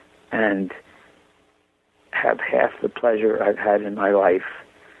and have half the pleasure I've had in my life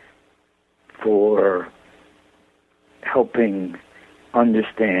for helping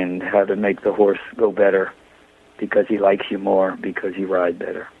understand how to make the horse go better because he likes you more, because you ride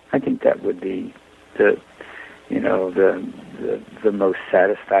better. I think that would be the most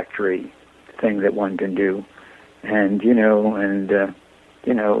satisfactory thing that one can do. And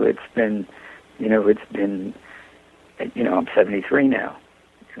I'm 73 now,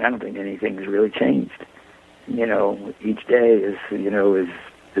 and I don't think anything's really changed. Each day is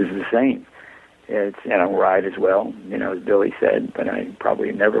the same. I don't ride as well, as Billy said, but I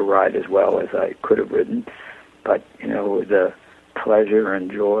probably never ride as well as I could have ridden. But, the pleasure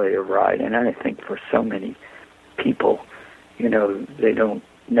and joy of riding, and I think for so many people, they don't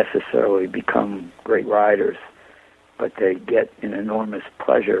necessarily become great riders, but they get an enormous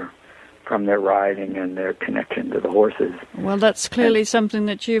pleasure from their riding and their connection to the horses. Well, that's clearly something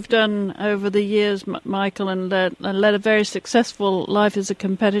that you've done over the years, Michael, and led a very successful life as a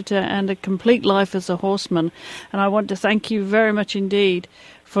competitor and a complete life as a horseman. And I want to thank you very much indeed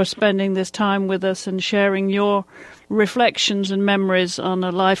for spending this time with us and sharing your reflections and memories on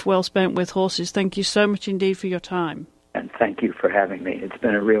a life well spent with horses. Thank you so much indeed for your time. And thank you for having me. It's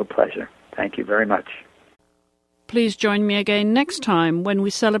been a real pleasure. Thank you very much. Please join me again next time when we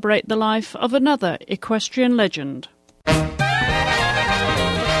celebrate the life of another equestrian legend.